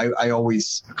 I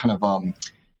always kind of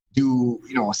do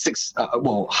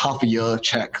half a year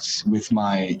checks with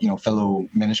my fellow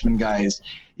management guys,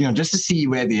 just to see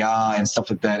where they are and stuff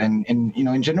like that. And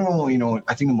in general,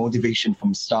 I think the motivation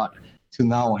from start to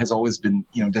now has always been,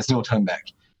 there's no turn back.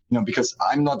 Because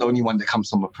I'm not the only one that comes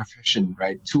from a profession,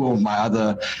 right? Two of my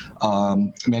other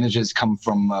managers come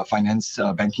from a finance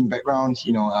banking background.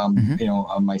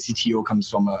 My CTO comes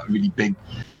from a really big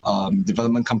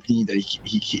development company that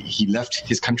he left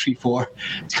his country for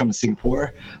to come to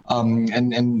Singapore,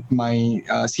 and my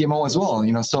CMO as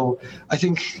well. So I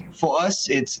think for us,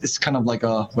 it's kind of like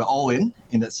we're all in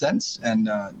that sense, and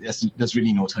there's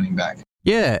really no turning back.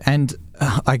 Yeah, and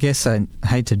I guess I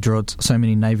hate to draw so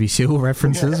many Navy SEAL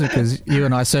references because you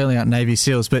and I certainly aren't Navy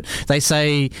SEALs, but they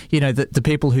say, that the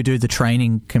people who do the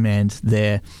training command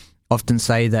there often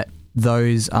say that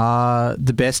those are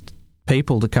the best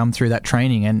people to come through that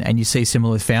training, and you see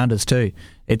similar founders too.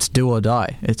 It's do or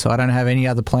die. It's I don't have any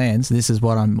other plans. This is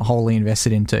what I'm wholly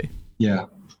invested into. Yeah.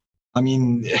 I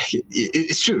mean,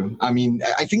 it's true. I mean,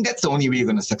 I think that's the only way you're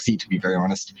going to succeed, to be very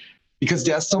honest, because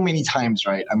there are so many times,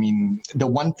 right? I mean, the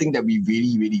one thing that we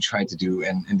really, really try to do,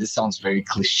 and this sounds very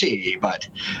cliche, but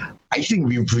I think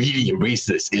we really embrace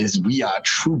this, is we are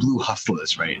true blue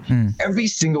hustlers, right? Every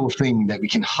single thing that we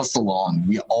can hustle on,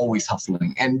 we are always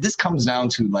hustling. And this comes down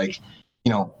to like,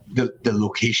 you know, the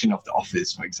location of the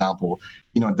office, for example,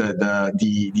 you know,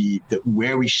 the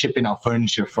where we ship in our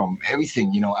furniture from,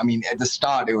 everything, you know. I mean, at the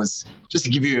start, it was just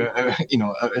to give you a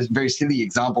very silly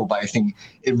example, but I think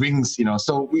it rings, you know.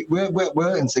 So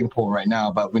we're in Singapore right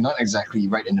now, but we're not exactly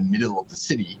right in the middle of the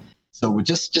city. So we're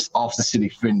just off the city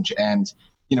fringe, and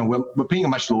you know, we're paying a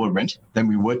much lower rent than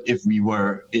we would if we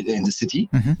were in the city.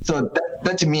 So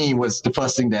that to me was the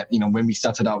first thing that, you know, when we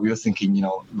started out, we were thinking, you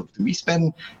know, look, do we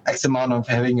spend X amount of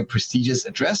having a prestigious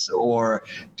address, or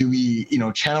do we, you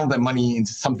know, channel that money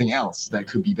into something else that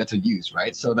could be better used,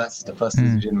 right? So that's the first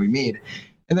decision we made.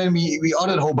 And then we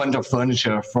ordered a whole bunch of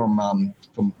furniture from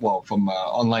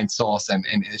online source and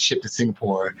shipped to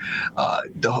Singapore.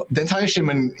 The entire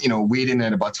shipment, you know, weighed in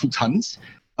at about 2 tons.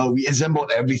 We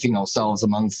assembled everything ourselves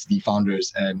amongst the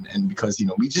founders, and because, you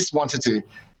know, we just wanted to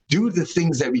do the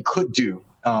things that we could do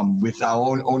with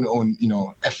our own you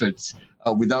know, efforts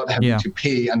without having to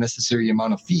pay unnecessary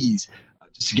amount of fees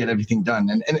just to get everything done.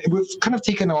 And we've kind of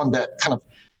taken on that kind of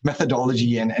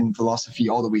methodology and philosophy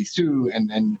all the way through,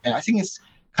 and I think it's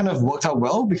kind of worked out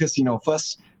well, because, you know,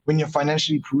 first, when you're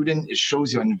financially prudent, it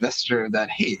shows your investor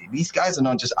that, hey, these guys are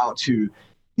not just out to,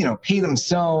 you know, pay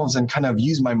themselves and kind of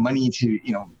use my money to,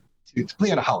 you know, to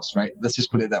play on a house, right? Let's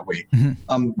just put it that way.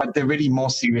 But they're really more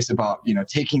serious about, you know,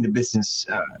 taking the business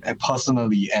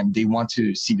personally, and they want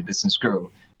to see the business grow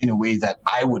in a way that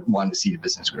I would want to see the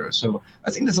business grow. So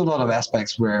I think there's a lot of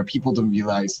aspects where people don't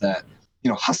realize that, you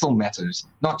know, hustle matters,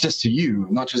 not just to you,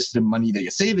 not just the money that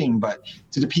you're saving, but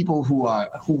to the people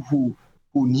who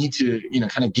need to, you know,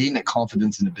 kind of gain that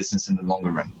confidence in the business in the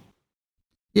longer run.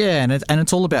 Yeah, and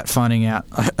it's all about finding out,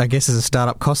 I guess, as a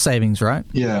startup, cost savings, right?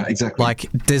 Yeah, exactly. Like,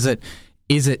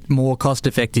 is it more cost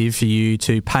effective for you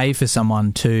to pay for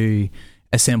someone to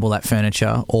assemble that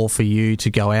furniture, or for you to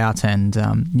go out and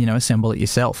you know, assemble it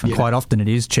yourself? And quite often it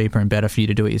is cheaper and better for you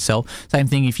to do it yourself. Same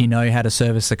thing if you know how to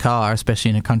service a car, especially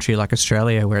in a country like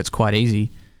Australia where it's quite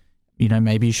easy. You know,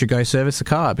 maybe you should go service a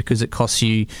car because it costs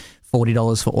you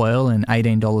 $40 for oil and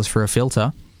 $18 for a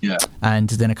filter. Yeah. And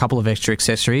then a couple of extra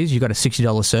accessories. You've got a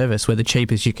 $60 service, where the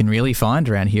cheapest you can really find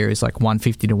around here is like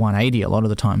 $150 to $180 a lot of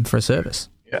the time for a service.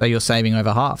 Yeah. So you're saving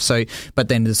over half. So, but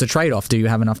then there's a trade-off. Do you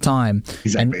have enough time?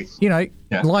 Exactly. And, you know,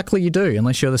 likely you do,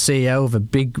 unless you're the CEO of a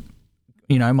big,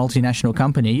 you know, multinational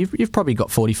company. You've probably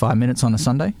got 45 minutes on a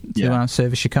Sunday to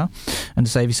service your car and to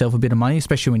save yourself a bit of money,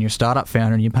 especially when you're a startup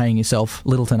founder and you're paying yourself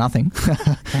little to nothing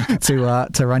to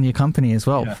run your company as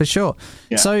well, for sure.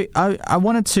 Yeah. So I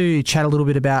wanted to chat a little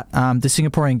bit about the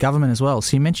Singaporean government as well.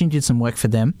 So you mentioned you did some work for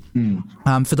them.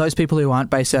 For those people who aren't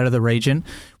based out of the region,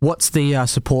 what's the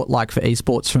support like for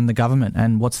esports from the government,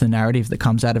 and what's the narrative that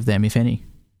comes out of them, if any?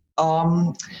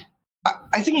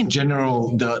 I think in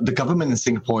general, the government in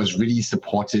Singapore is really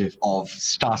supportive of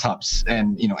startups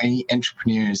and, you know, any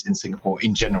entrepreneurs in Singapore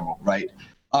in general, right?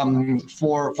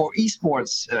 For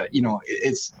esports, you know,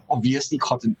 it's obviously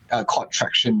caught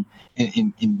traction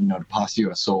in you know, the past year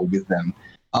or so with them.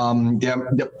 There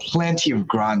are plenty of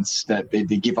grants that they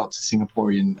give out to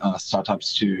Singaporean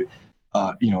startups to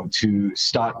you know, to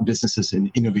start businesses in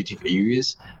innovative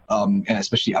areas, and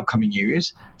especially upcoming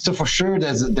areas. So for sure,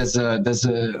 there's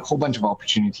a whole bunch of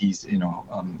opportunities, you know,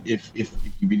 if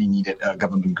you really needed a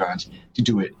government grant to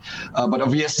do it. But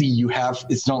obviously,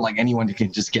 it's not like anyone who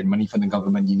can just get money from the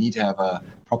government. You need to have a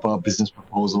proper business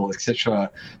proposal,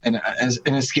 etc., and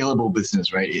a scalable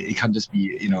business, right? It can't just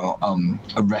be, you know,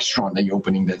 a restaurant that you're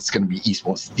opening that's going to be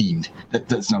esports themed.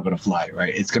 That's not going to fly,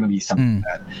 right? It's going to be something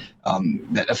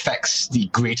that affects the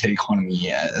greater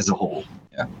economy as a whole.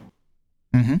 Yeah.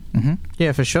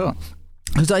 Yeah, for sure.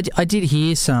 Because I did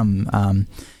hear some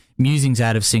musings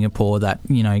out of Singapore that,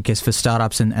 you know, I guess for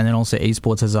startups and then also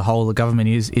esports as a whole, the government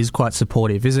is quite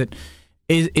supportive. Is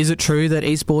it true that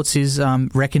esports is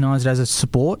recognised as a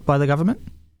support by the government?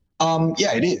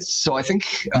 Yeah, it is. So I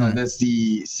think there's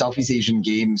the Southeast Asian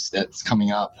Games that's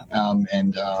coming up,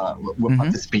 and we're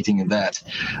participating in that.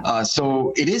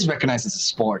 So it is recognized as a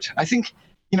sport. I think,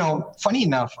 you know, funny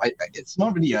enough, it's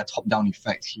not really a top-down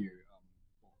effect here,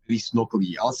 at least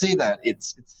locally. I'll say that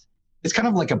it's kind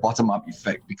of like a bottom-up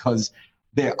effect, because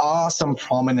there are some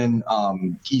prominent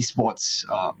esports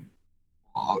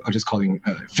I'll just calling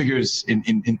figures in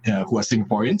who are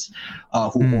Singaporeans,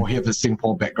 who have a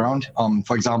Singapore background.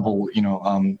 For example,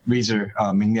 Razer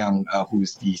Mingliang,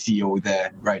 who's the CEO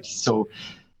there, right? So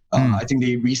I think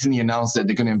they recently announced that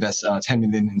they're going to invest 10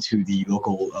 million into the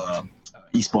local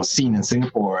esports scene in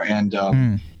Singapore, and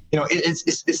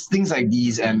it's things like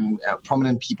these and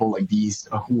prominent people like these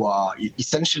who are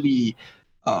essentially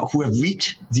who have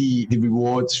reaped the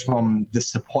rewards from the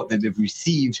support that they've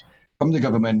received from the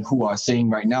government, who are saying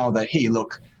right now that, hey,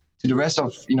 look, to the rest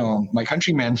of my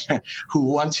countrymen who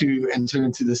want to enter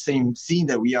into the same scene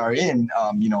that we are in,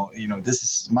 this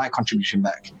is my contribution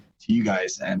back to you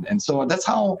guys, and so that's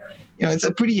how it's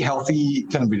a pretty healthy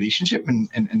kind of relationship and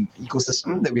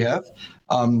ecosystem that we have.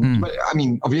 But I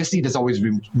mean, obviously, there's always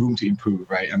room to improve,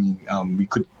 right? I mean, we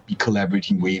could be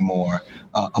collaborating way more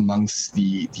amongst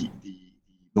the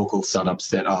local startups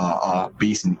that are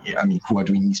based in, who are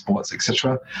doing esports,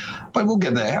 etc. But we'll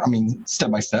get there. I mean, step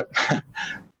by step.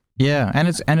 Yeah,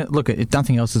 look, if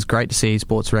nothing else, it's great to see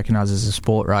esports recognised as a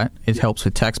sport, right? It helps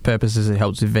with tax purposes, it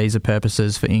helps with visa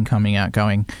purposes for incoming,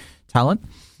 outgoing talent.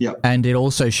 Yeah. And it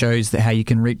also shows how you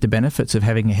can reap the benefits of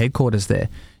having a headquarters there.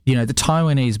 The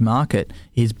Taiwanese market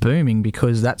is booming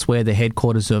because that's where the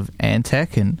headquarters of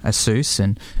Antec and ASUS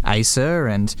and Acer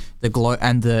and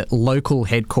the local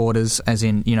headquarters, as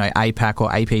in APAC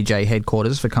or APJ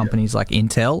headquarters for companies like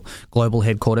Intel, global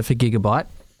headquarter for Gigabyte,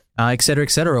 et cetera,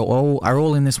 are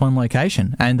all in this one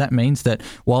location. And that means that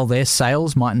while their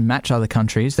sales mightn't match other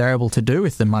countries, they're able to do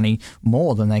with the money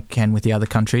more than they can with the other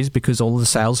countries, because all of the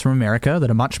sales from America that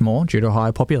are much more due to a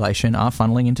higher population are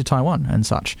funneling into Taiwan and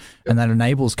such. And that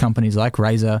enables companies like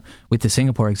Razer, with the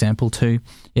Singapore example, to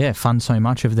fund so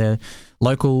much of their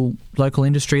local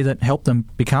industry that helped them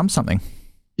become something.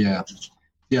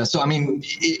 Yeah, so I mean,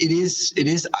 it is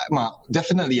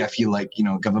definitely. I feel like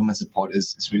government support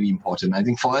is really important. I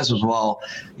think for us as well,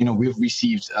 we've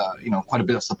received quite a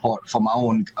bit of support from our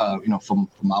own from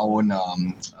our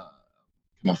own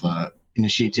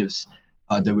initiatives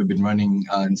that we've been running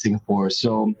in Singapore.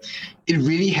 So it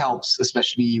really helps,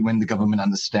 especially when the government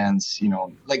understands.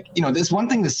 There's one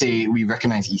thing to say we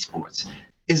recognize esports,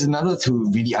 is another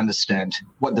to really understand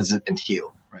what does it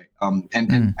entail, right?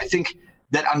 And I think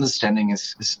that understanding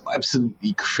is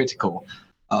absolutely critical,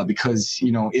 because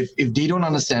if they don't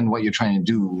understand what you're trying to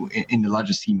do in the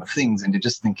larger scheme of things, and they're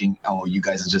just thinking, oh, you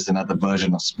guys are just another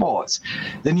version of sports,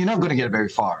 then you're not going to get very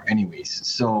far anyways.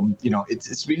 So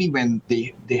it's really when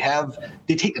they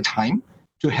take the time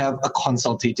to have a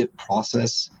consultative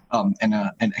process and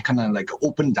a kind of like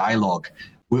open dialogue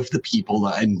with the people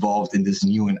that are involved in this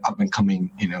new and up and coming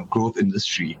growth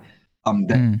industry.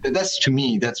 That's, to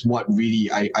me, that's what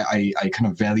really I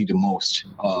kind of value the most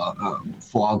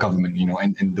for our government,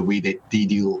 and the way that they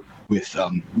deal with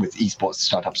esports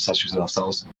startups such as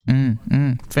ourselves.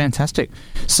 Fantastic.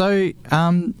 So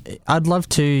I'd love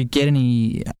to get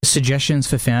any suggestions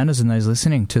for founders and those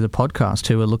listening to the podcast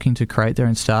who are looking to create their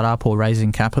own startup or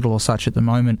raising capital or such at the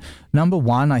moment. Number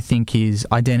one, I think, is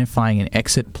identifying an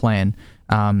exit plan.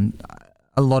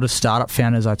 A lot of startup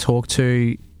founders I talk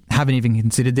to haven't even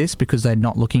considered this because they're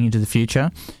not looking into the future.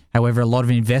 However, a lot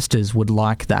of investors would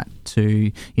like that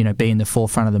to, be in the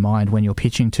forefront of the mind when you're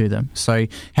pitching to them. So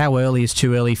how early is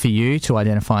too early for you to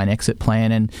identify an exit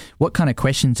plan, and what kind of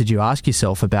questions did you ask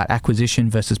yourself about acquisition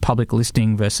versus public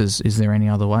listing versus is there any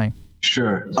other way?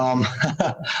 Sure.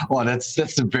 Well,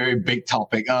 that's a very big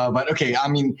topic. But okay, I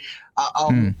mean,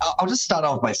 I'll just start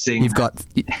off by saying you've got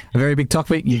a very big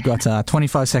topic. You've got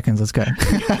 25 seconds. Let's go.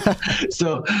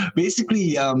 So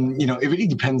basically, it really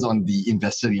depends on the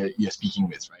investor you're speaking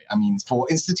with, right? I mean, for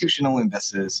institutional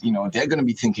investors, they're going to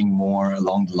be thinking more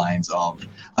along the lines of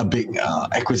a big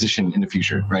acquisition in the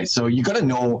future, right? So you got to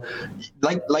know,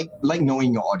 like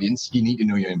knowing your audience, you need to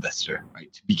know your investor,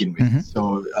 right, to begin with. Mm-hmm.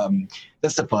 So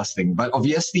that's the first thing. But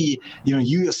obviously, you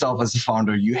yourself as a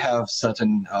founder, you have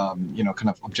certain, kind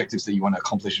of objectives that you want to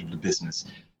accomplish with the business.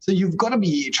 So you've got to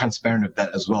be transparent with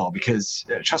that as well, because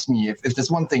trust me, if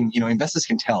there's one thing, investors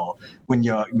can tell when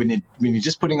you're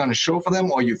just putting on a show for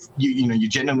them, or you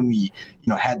genuinely,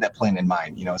 had that plan in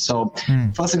mind, So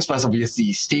first things first,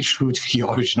 obviously, stay true to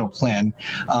your original plan.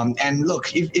 And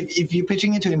look, if you're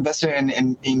pitching it to an investor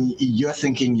and you're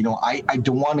thinking, I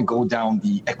don't want to go down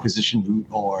the acquisition route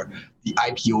or the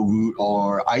IPO route,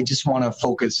 or I just want to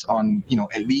focus on,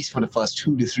 at least for the first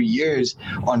 2 to 3 years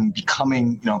on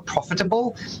becoming,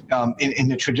 profitable in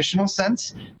the traditional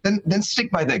sense, then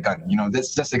stick by that gun.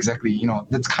 That's exactly,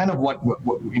 that's kind of what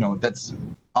that's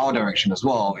our direction as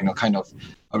well, kind of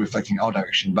reflecting our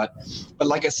direction. But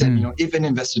like I said, if an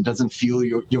investor doesn't feel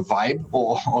your vibe,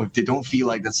 or if they don't feel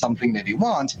like that's something that they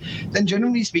want, then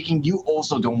generally speaking, you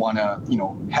also don't want to,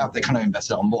 have that kind of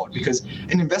investor on board, because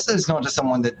an investor is not just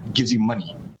someone that gives you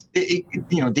money.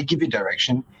 They give you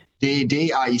direction.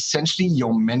 They are essentially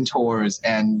your mentors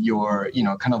and your,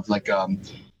 kind of like,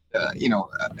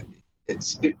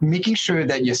 it's making sure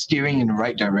that you're steering in the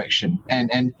right direction.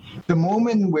 And the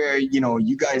moment where,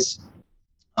 you guys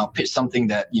pitch something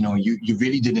that, you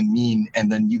really didn't mean,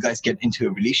 and then you guys get into a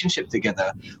relationship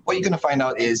together, what you're going to find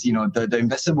out is, the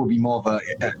investor will be more of a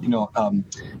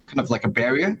kind of like a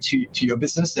barrier to your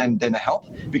business than a help,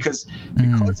 because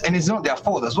and it's not their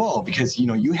fault as well, because,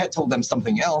 you had told them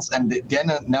something else, and they're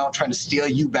now trying to steer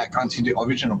you back onto the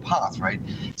original path, right?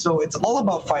 So it's all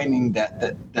about finding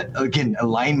that again,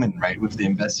 alignment, right, with the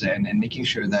investor, and making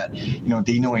sure that,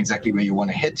 they know exactly where you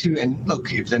want to head to. And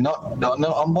look, if they're not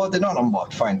on board, they're not on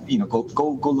board. Fine.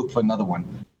 Go look for another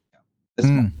one.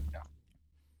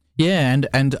 Yeah,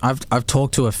 and I've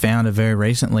talked to a founder very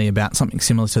recently about something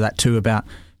similar to that too, about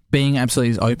being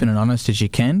absolutely as open and honest as you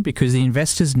can, because the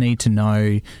investors need to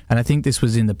know, and I think this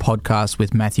was in the podcast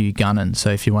with Matthew Gunnan,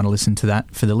 so if you want to listen to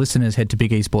that, for the listeners, head to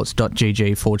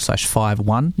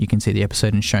bigesports.gg/51. You can see the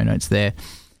episode and show notes there.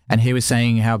 And he was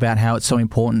saying how it's so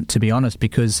important to be honest,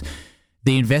 because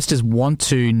the investors want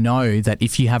to know that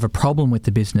if you have a problem with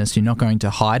the business, you're not going to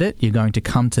hide it. You're going to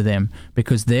come to them,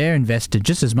 because they're invested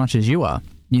just as much as you are.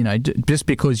 Just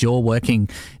because you're working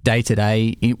day to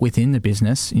day within the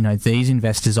business, these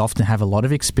investors often have a lot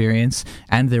of experience,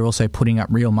 and they're also putting up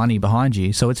real money behind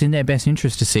you. So it's in their best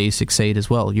interest to see you succeed as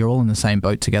well. You're all in the same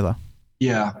boat together.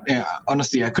 Yeah.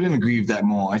 Honestly, I couldn't agree with that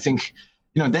more. I think,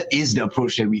 that is the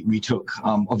approach that we took.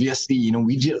 Obviously,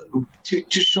 we did to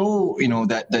show,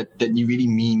 that you really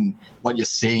mean what you're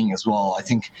saying as well. I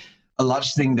think a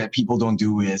large thing that people don't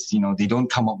do is, they don't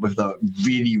come up with a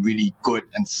really, really good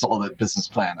and solid business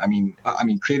plan. I mean,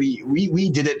 clearly we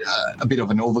did it a bit of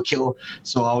an overkill.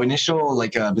 So our initial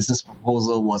business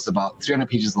proposal was about 300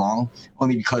 pages long,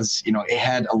 only because, it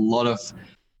had a lot of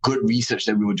good research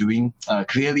that we were doing.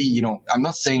 Clearly, I'm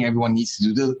not saying everyone needs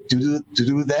to do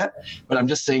that, but I'm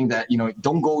just saying that,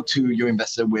 don't go to your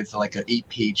investor with like an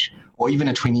 8-page or even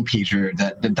a 20-pager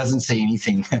that doesn't say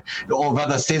anything, or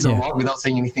rather says a lot without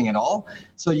saying anything at all.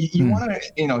 So you want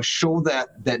to, show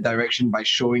that direction by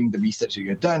showing the research that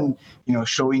you've done,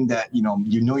 showing that,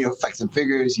 you know your facts and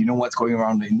figures, what's going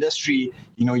around the industry,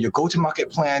 your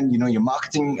go-to-market plan, your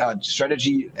marketing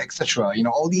strategy, etc.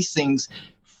 All these things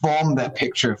form that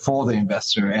picture for the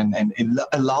investor, and it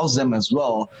allows them as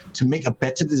well to make a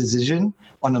better decision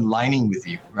on aligning with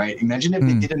you, right? Imagine if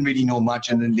they didn't really know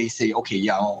much, and then they say, okay,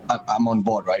 yeah, I'm on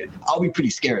board, right? I'll be pretty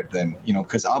scared then,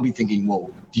 because I'll be thinking,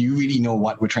 whoa, do you really know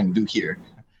what we're trying to do here?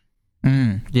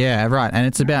 Yeah, right. And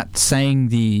it's about saying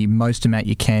the most amount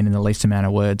you can in the least amount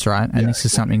of words, right? And this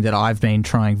is something that I've been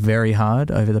trying very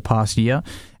hard over the past year.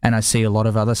 And I see a lot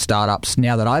of other startups,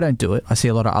 now that I don't do it, I see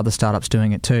a lot of other startups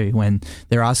doing it too. When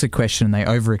they're asked a question and they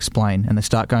over-explain and they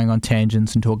start going on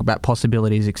tangents and talk about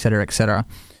possibilities, et cetera, et cetera.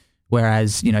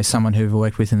 Whereas, someone who I've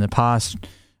worked with in the past,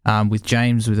 with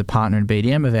James, with a partner in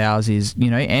BDM of ours, is,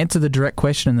 answer the direct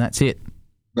question and that's it.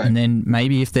 Right. And then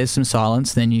maybe if there's some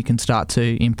silence, then you can start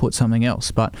to input something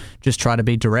else. But just try to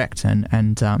be direct and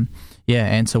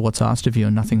answer what's asked of you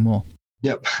and nothing more.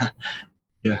 Yep.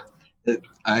 Yeah.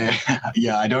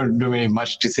 I don't really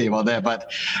much to say about that, but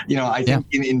I think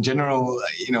in general,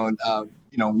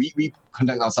 we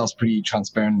conduct ourselves pretty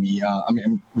transparently.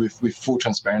 With full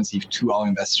transparency to our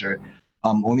investor.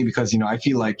 Only because I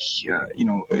feel like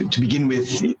to begin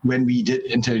with, when we did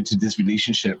enter into this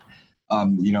relationship,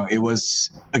 it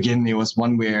was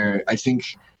one where I think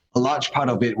a large part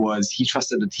of it was he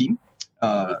trusted the team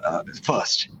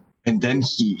first. And then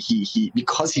he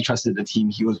because he trusted the team,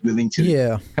 he was willing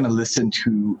to kind of listen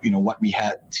to, what we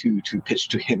had to pitch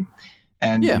to him.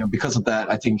 And, because of that,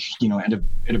 I think, at the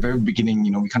very beginning,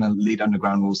 we kind of laid down the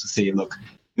ground rules to say, look,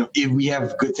 if we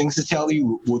have good things to tell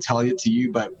you, we'll tell it to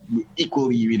you. But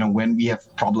equally, when we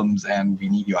have problems and we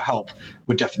need your help,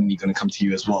 we're definitely going to come to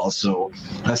you as well. So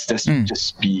let's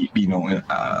just be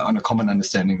on a common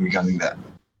understanding regarding that.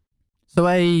 So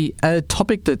a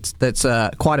topic that's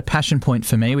quite a passion point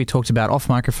for me, we talked about off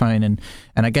microphone, and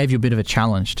I gave you a bit of a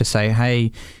challenge to say,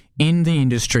 hey, in the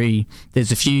industry,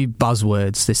 there's a few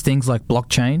buzzwords. There's things like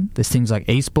blockchain, there's things like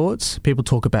esports. People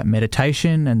talk about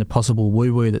meditation and the possible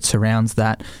woo-woo that surrounds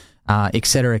that, et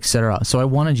cetera, et cetera. So I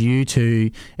wanted you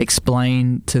to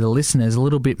explain to the listeners a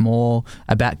little bit more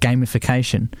about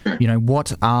gamification.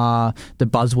 What are the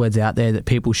buzzwords out there that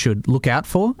people should look out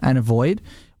for and avoid?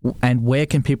 And where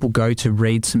can people go to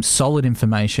read some solid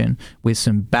information with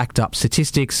some backed up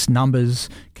statistics, numbers,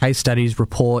 case studies,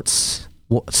 reports,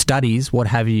 studies, what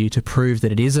have you, to prove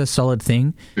that it is a solid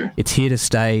thing, it's here to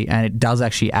stay, and it does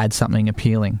actually add something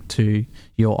appealing to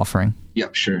your offering? Yeah,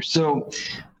 sure. So,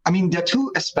 I mean, there are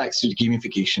two aspects to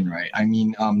gamification, right? I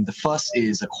mean, the first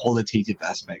is a qualitative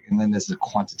aspect, and then there's the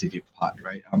quantitative part,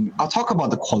 right? I'll talk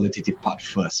about the qualitative part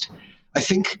first. I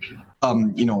think,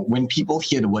 when people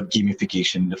hear the word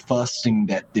gamification, the first thing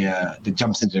that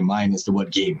jumps into their mind is the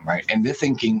word game, right? And they're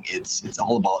thinking it's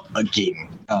all about a game,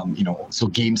 so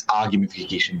games are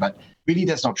gamification, but really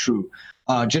that's not true.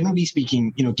 Generally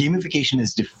speaking, gamification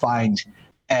is defined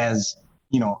as,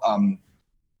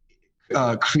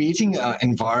 creating an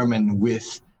environment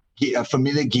with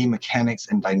familiar game mechanics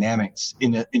and dynamics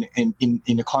in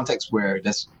a context where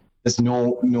there's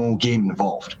no game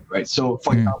involved, right? So,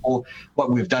 for example,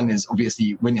 what we've done is,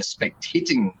 obviously, when you're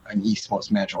spectating an esports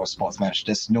match or a sports match,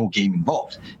 there's no game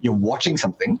involved. You're watching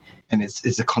something, and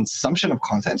it's a consumption of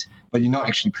content, but you're not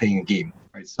actually playing a game,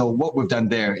 right? So what we've done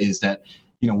there is that,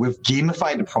 we've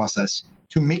gamified the process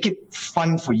to make it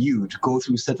fun for you to go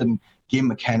through certain game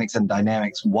mechanics and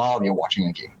dynamics while you're watching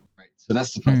a game, right? So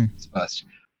that's the first things first.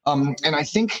 And I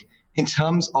think in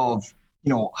terms of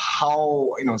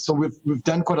how, so we've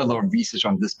done quite a lot of research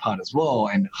on this part as well,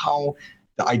 and how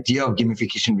the idea of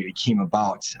gamification really came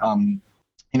about.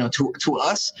 To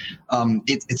us,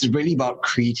 it's really about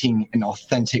creating an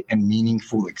authentic and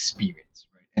meaningful experience,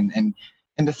 right?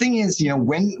 And the thing is,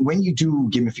 when you do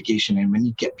gamification and when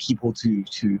you get people to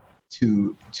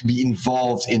be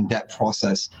involved in that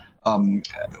process,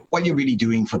 what you're really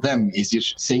doing for them is you're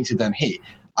saying to them, hey,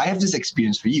 I have this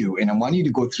experience for you, and I want you to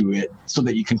go through it so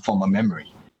that you can form a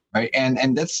memory, right?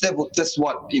 And that's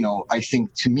what, I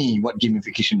think, to me, what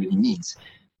gamification really means.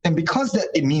 And because that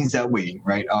it means that way,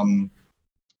 right?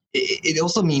 It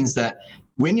also means that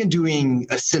when you're doing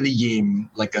a silly game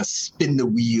like a spin the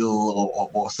wheel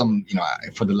or some,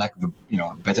 for the lack of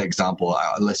a better example,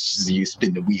 let's just use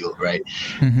spin the wheel, right?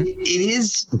 It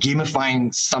is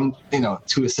gamifying some,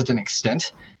 to a certain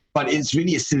extent, but it's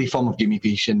really a silly form of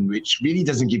gamification, which really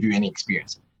doesn't give you any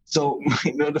experience. So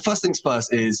the first things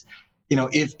first is,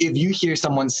 if you hear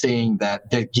someone saying that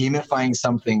they're gamifying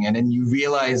something, and then you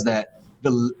realize that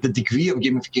the degree of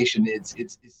gamification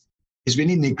is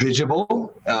really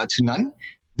negligible to none,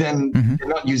 then you're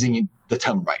not using the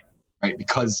term right?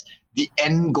 Because the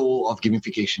end goal of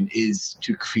gamification is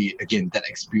to create, again, that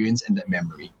experience and that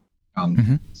memory.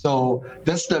 So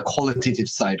that's the qualitative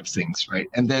side of things, right?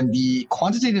 And then the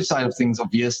quantitative side of things,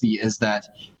 obviously, is that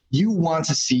you want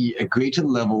to see a greater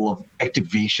level of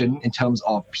activation in terms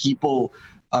of people.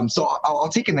 So I'll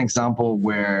take an example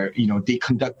where, they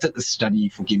conducted a study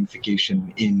for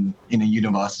gamification in a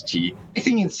university. I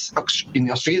think it's in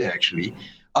Australia, actually.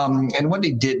 And what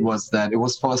they did was that it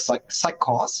was for a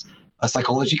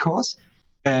psychology course.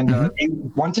 And they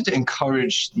wanted to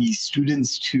encourage the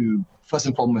students to, first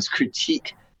and foremost,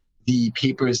 critique the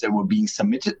papers that were being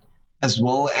submitted, as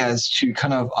well as to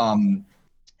kind of,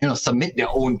 submit their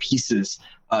own pieces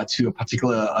to a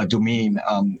particular domain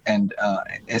and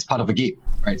as part of a game,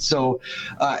 right? So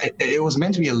it was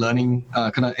meant to be a learning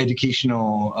kind of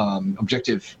educational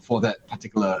objective for that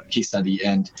particular case study.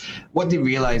 And what they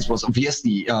realized was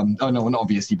obviously, not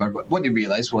obviously, but what they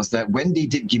realized was that when they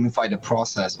did gamify the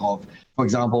process of, for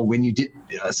example, when you did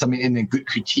submit in a good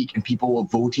critique and people were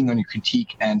voting on your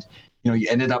critique and you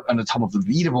ended up on the top of the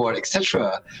leaderboard,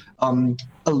 etc.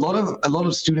 A lot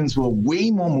of students were way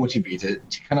more motivated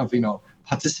to kind of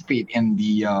participate in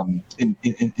the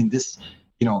in this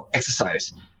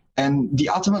exercise. And the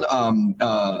ultimate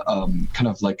kind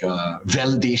of like a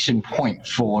validation point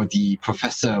for the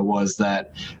professor was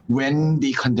that when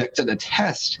they conducted a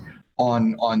test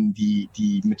on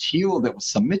the material that was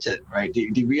submitted, right,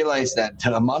 they realized that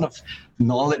the amount of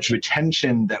knowledge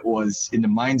retention that was in the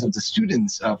minds of the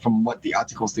students from what the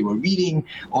articles they were reading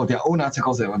or their own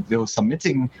articles that they were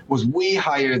submitting was way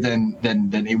higher than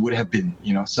it would have been,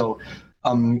 So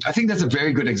I think that's a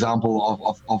very good example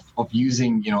of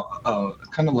using,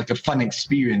 kind of like a fun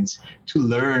experience to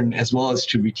learn as well as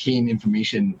to retain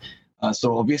information.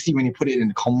 So obviously, when you put it in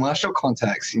a commercial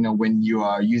context, when you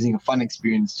are using a fun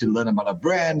experience to learn about a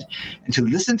brand and to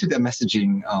listen to their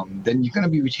messaging, then you're going to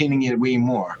be retaining it way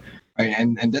more, right?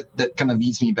 And that kind of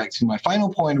leads me back to my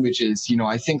final point, which is,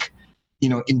 I think,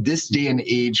 in this day and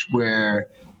age where,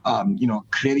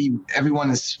 clearly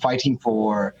everyone is fighting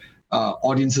for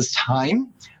audience's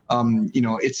time,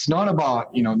 it's not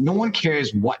about, no one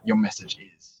cares what your message is.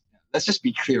 Let's just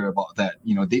be clear about that.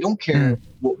 They don't care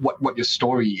what your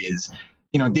story is.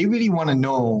 they really want to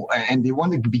know, and they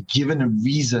want to be given a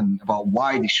reason about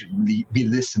why they should be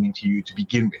listening to you to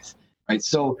begin with, right?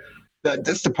 So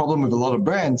that's the problem with a lot of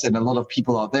brands and a lot of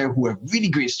people out there who have really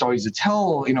great stories to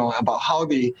tell, about how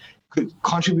they could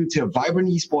contribute to a vibrant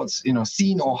esports,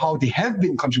 scene, or how they have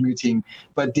been contributing,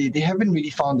 but they haven't really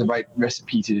found the right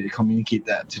recipe to communicate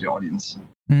that to the audience.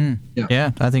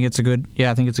 Yeah, I think it's a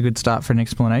good start for an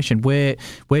explanation. Where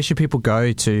should people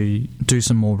go to do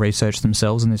some more research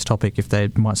themselves on this topic if they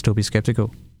might still be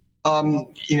skeptical?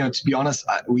 To be honest,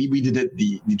 we did it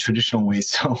the traditional way.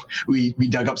 So we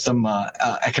dug up some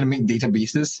academic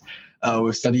databases.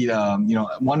 We've studied,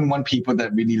 one paper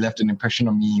that really left an impression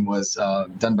on me was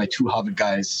done by two Harvard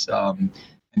guys, and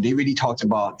they really talked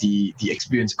about the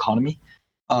experience economy.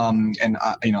 And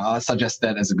I suggest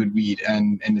that as a good read.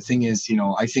 And the thing is,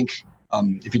 I think,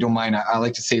 if you don't mind, I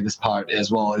like to say this part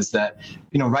as well, is that,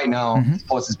 right now,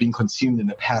 sports is being consumed in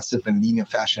a passive and linear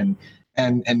fashion.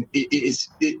 And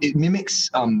it mimics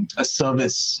a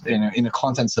service, in a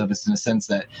content service, in a sense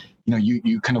that,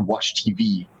 you kind of watch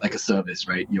TV like a service,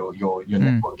 right? Your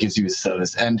network gives you a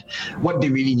service. And what they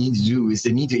really need to do is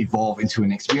they need to evolve into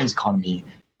an experience economy.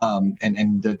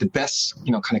 And the best,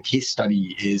 kind of case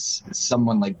study is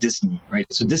someone like Disney, right?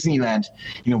 So Disneyland,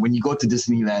 when you go to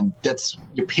Disneyland,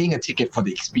 you're paying a ticket for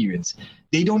the experience.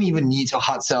 They don't even need to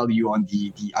hard sell you on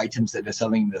the items that they're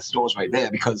selling in the stores right there,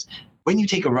 because when you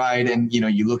take a ride and,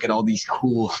 you look at all these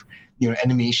cool,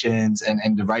 animations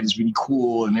and the ride is really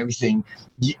cool and everything,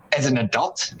 as an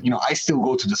adult, I still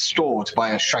go to the store to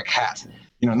buy a Shrek hat.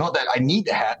 Not that I need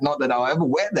the hat, not that I'll ever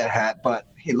wear that hat, but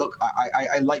hey, look,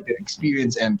 I like the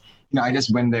experience, and I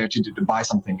just went there to buy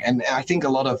something. And I think a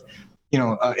lot of,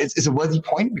 it's a worthy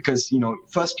point, because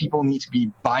first people need to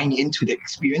be buying into the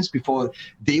experience before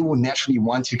they will naturally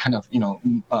want to kind of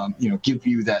give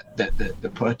you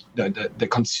the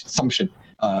consumption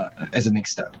as a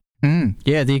next step.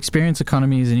 Yeah, the experience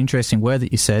economy is an interesting word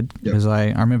that you said, because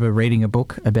I remember reading a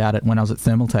book about it when I was at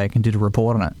Thermaltake and did a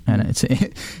report on it, and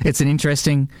it's an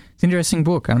interesting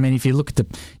book. I mean, if you look at the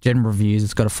general reviews,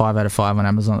 it's got a 5 out of 5 on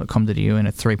Amazon.com.au and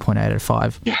a 3.8 out of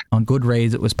 5 on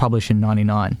Goodreads. It was published in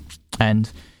 '99,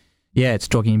 and it's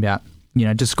talking about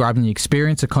describing the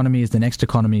experience economy as the next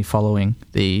economy following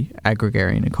the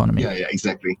agrarian economy. Yeah,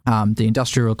 exactly. The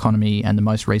industrial economy and the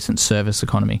most recent service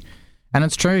economy. And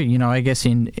it's true, I guess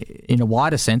in a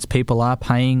wider sense, people are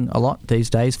paying a lot these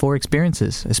days for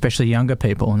experiences, especially younger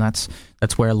people. And that's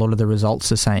where a lot of the results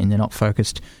are saying they're not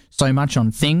focused so much on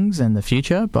things and the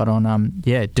future, but on,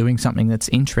 doing something that's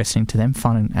interesting to them,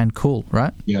 fun and cool,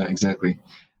 right? Yeah, exactly.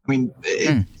 I mean,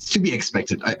 it's to be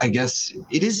expected. I guess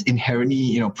it is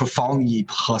inherently, profoundly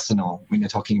personal when you're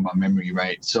talking about memory,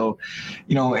 right? So,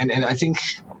 and I think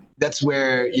that's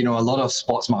where, a lot of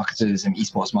sports marketers and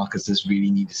esports marketers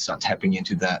really need to start tapping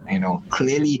into that.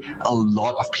 Clearly a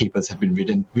lot of papers have been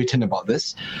written about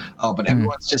this, but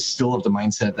everyone's just still of the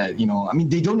mindset that,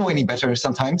 they don't know any better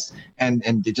sometimes. And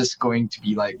they're just going to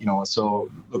be like,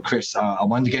 so look, Chris, I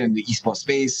want to get into the esports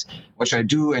space. What should I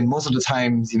do? And most of the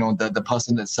times, the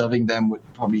person that's serving them would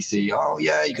probably say, oh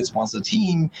yeah, you could sponsor a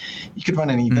team, you could run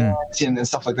an event and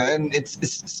stuff like that. And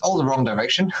it's all the wrong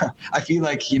direction. I feel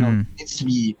like, it needs to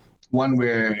be one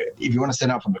where if you want to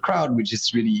stand out from the crowd, which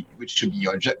should be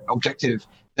your objective,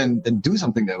 then do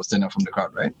something that will stand out from the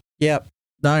crowd, right? Yeah.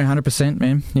 No, 100%,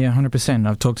 man. Yeah, 100%.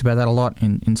 I've talked about that a lot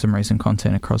in some recent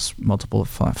content across multiple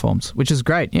platforms, which is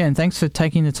great. Yeah, and thanks for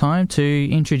taking the time to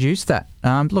introduce that.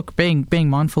 Look, being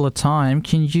mindful of time,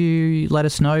 can you let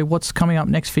us know what's coming up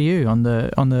next for you on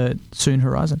the soon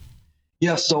horizon?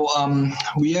 Yeah, so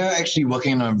we are actually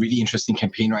working on a really interesting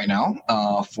campaign right now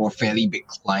for a fairly big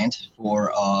client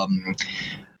for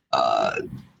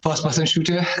first-person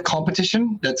shooter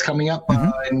competition that's coming up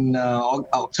in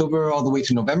October all the way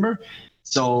to November.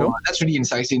 So that's really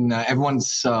exciting.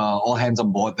 Everyone's all hands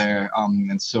on board there,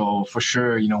 and so for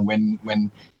sure,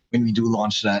 when we do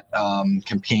launch that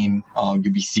campaign,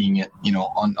 you'll be seeing it,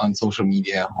 on social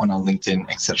media, on our LinkedIn,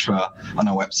 etc., on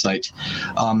our website.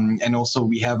 And also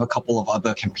we have a couple of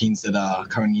other campaigns that are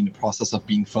currently in the process of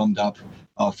being firmed up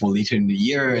for later in the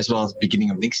year, as well as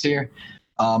beginning of next year.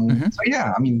 So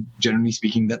yeah, generally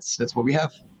speaking, that's what we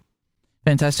have.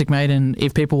 Fantastic, mate. And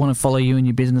if people want to follow you and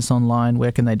your business online,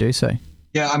 where can they do so?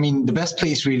 Yeah, the best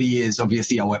place really is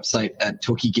obviously our website at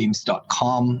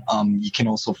tokigames.com. You can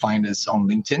also find us on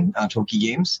LinkedIn, Toki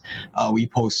Games. We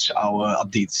post our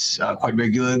updates quite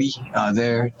regularly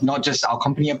there, not just our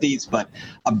company updates, but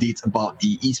updates about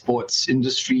the esports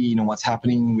industry, what's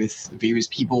happening with various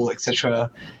people,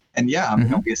 etc. And yeah, I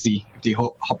mean, obviously, they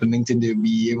hop on LinkedIn to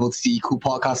be able to see cool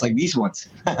podcasts like these ones.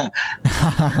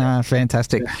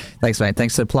 Fantastic. Thanks, mate.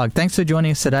 Thanks for the plug. Thanks for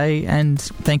joining us today. And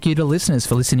thank you to listeners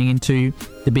for listening into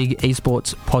the Big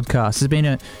Esports Podcast. It's been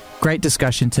a great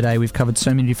discussion today. We've covered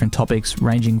so many different topics,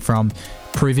 ranging from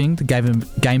proving the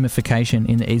gamification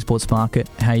in the esports market,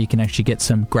 how you can actually get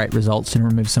some great results and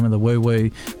remove some of the woo-woo,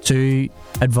 to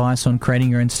advice on creating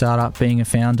your own startup, being a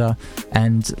founder,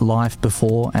 and life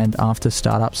before and after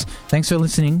startups. Thanks for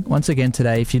listening once again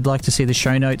today. If you'd like to see the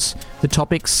show notes, the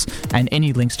topics, and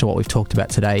any links to what we've talked about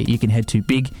today, you can head to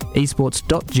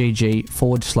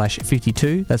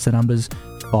bigesports.gg/52. That's the numbers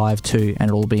 52, and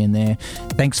it'll all be in there.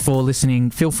 Thanks for listening.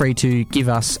 Feel free to give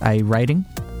us a rating.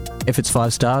 If it's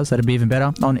 5 stars, that'd be even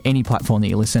better, on any platform that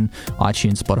you listen,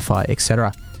 iTunes, Spotify,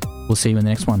 etc. We'll see you in the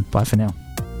next one. Bye for now.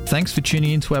 Thanks for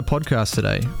tuning into our podcast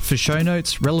today. For show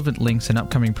notes, relevant links, and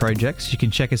upcoming projects, you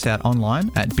can check us out online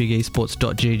at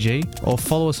bigesports.gg or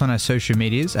follow us on our social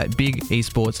medias at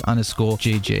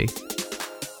bigesports_gg.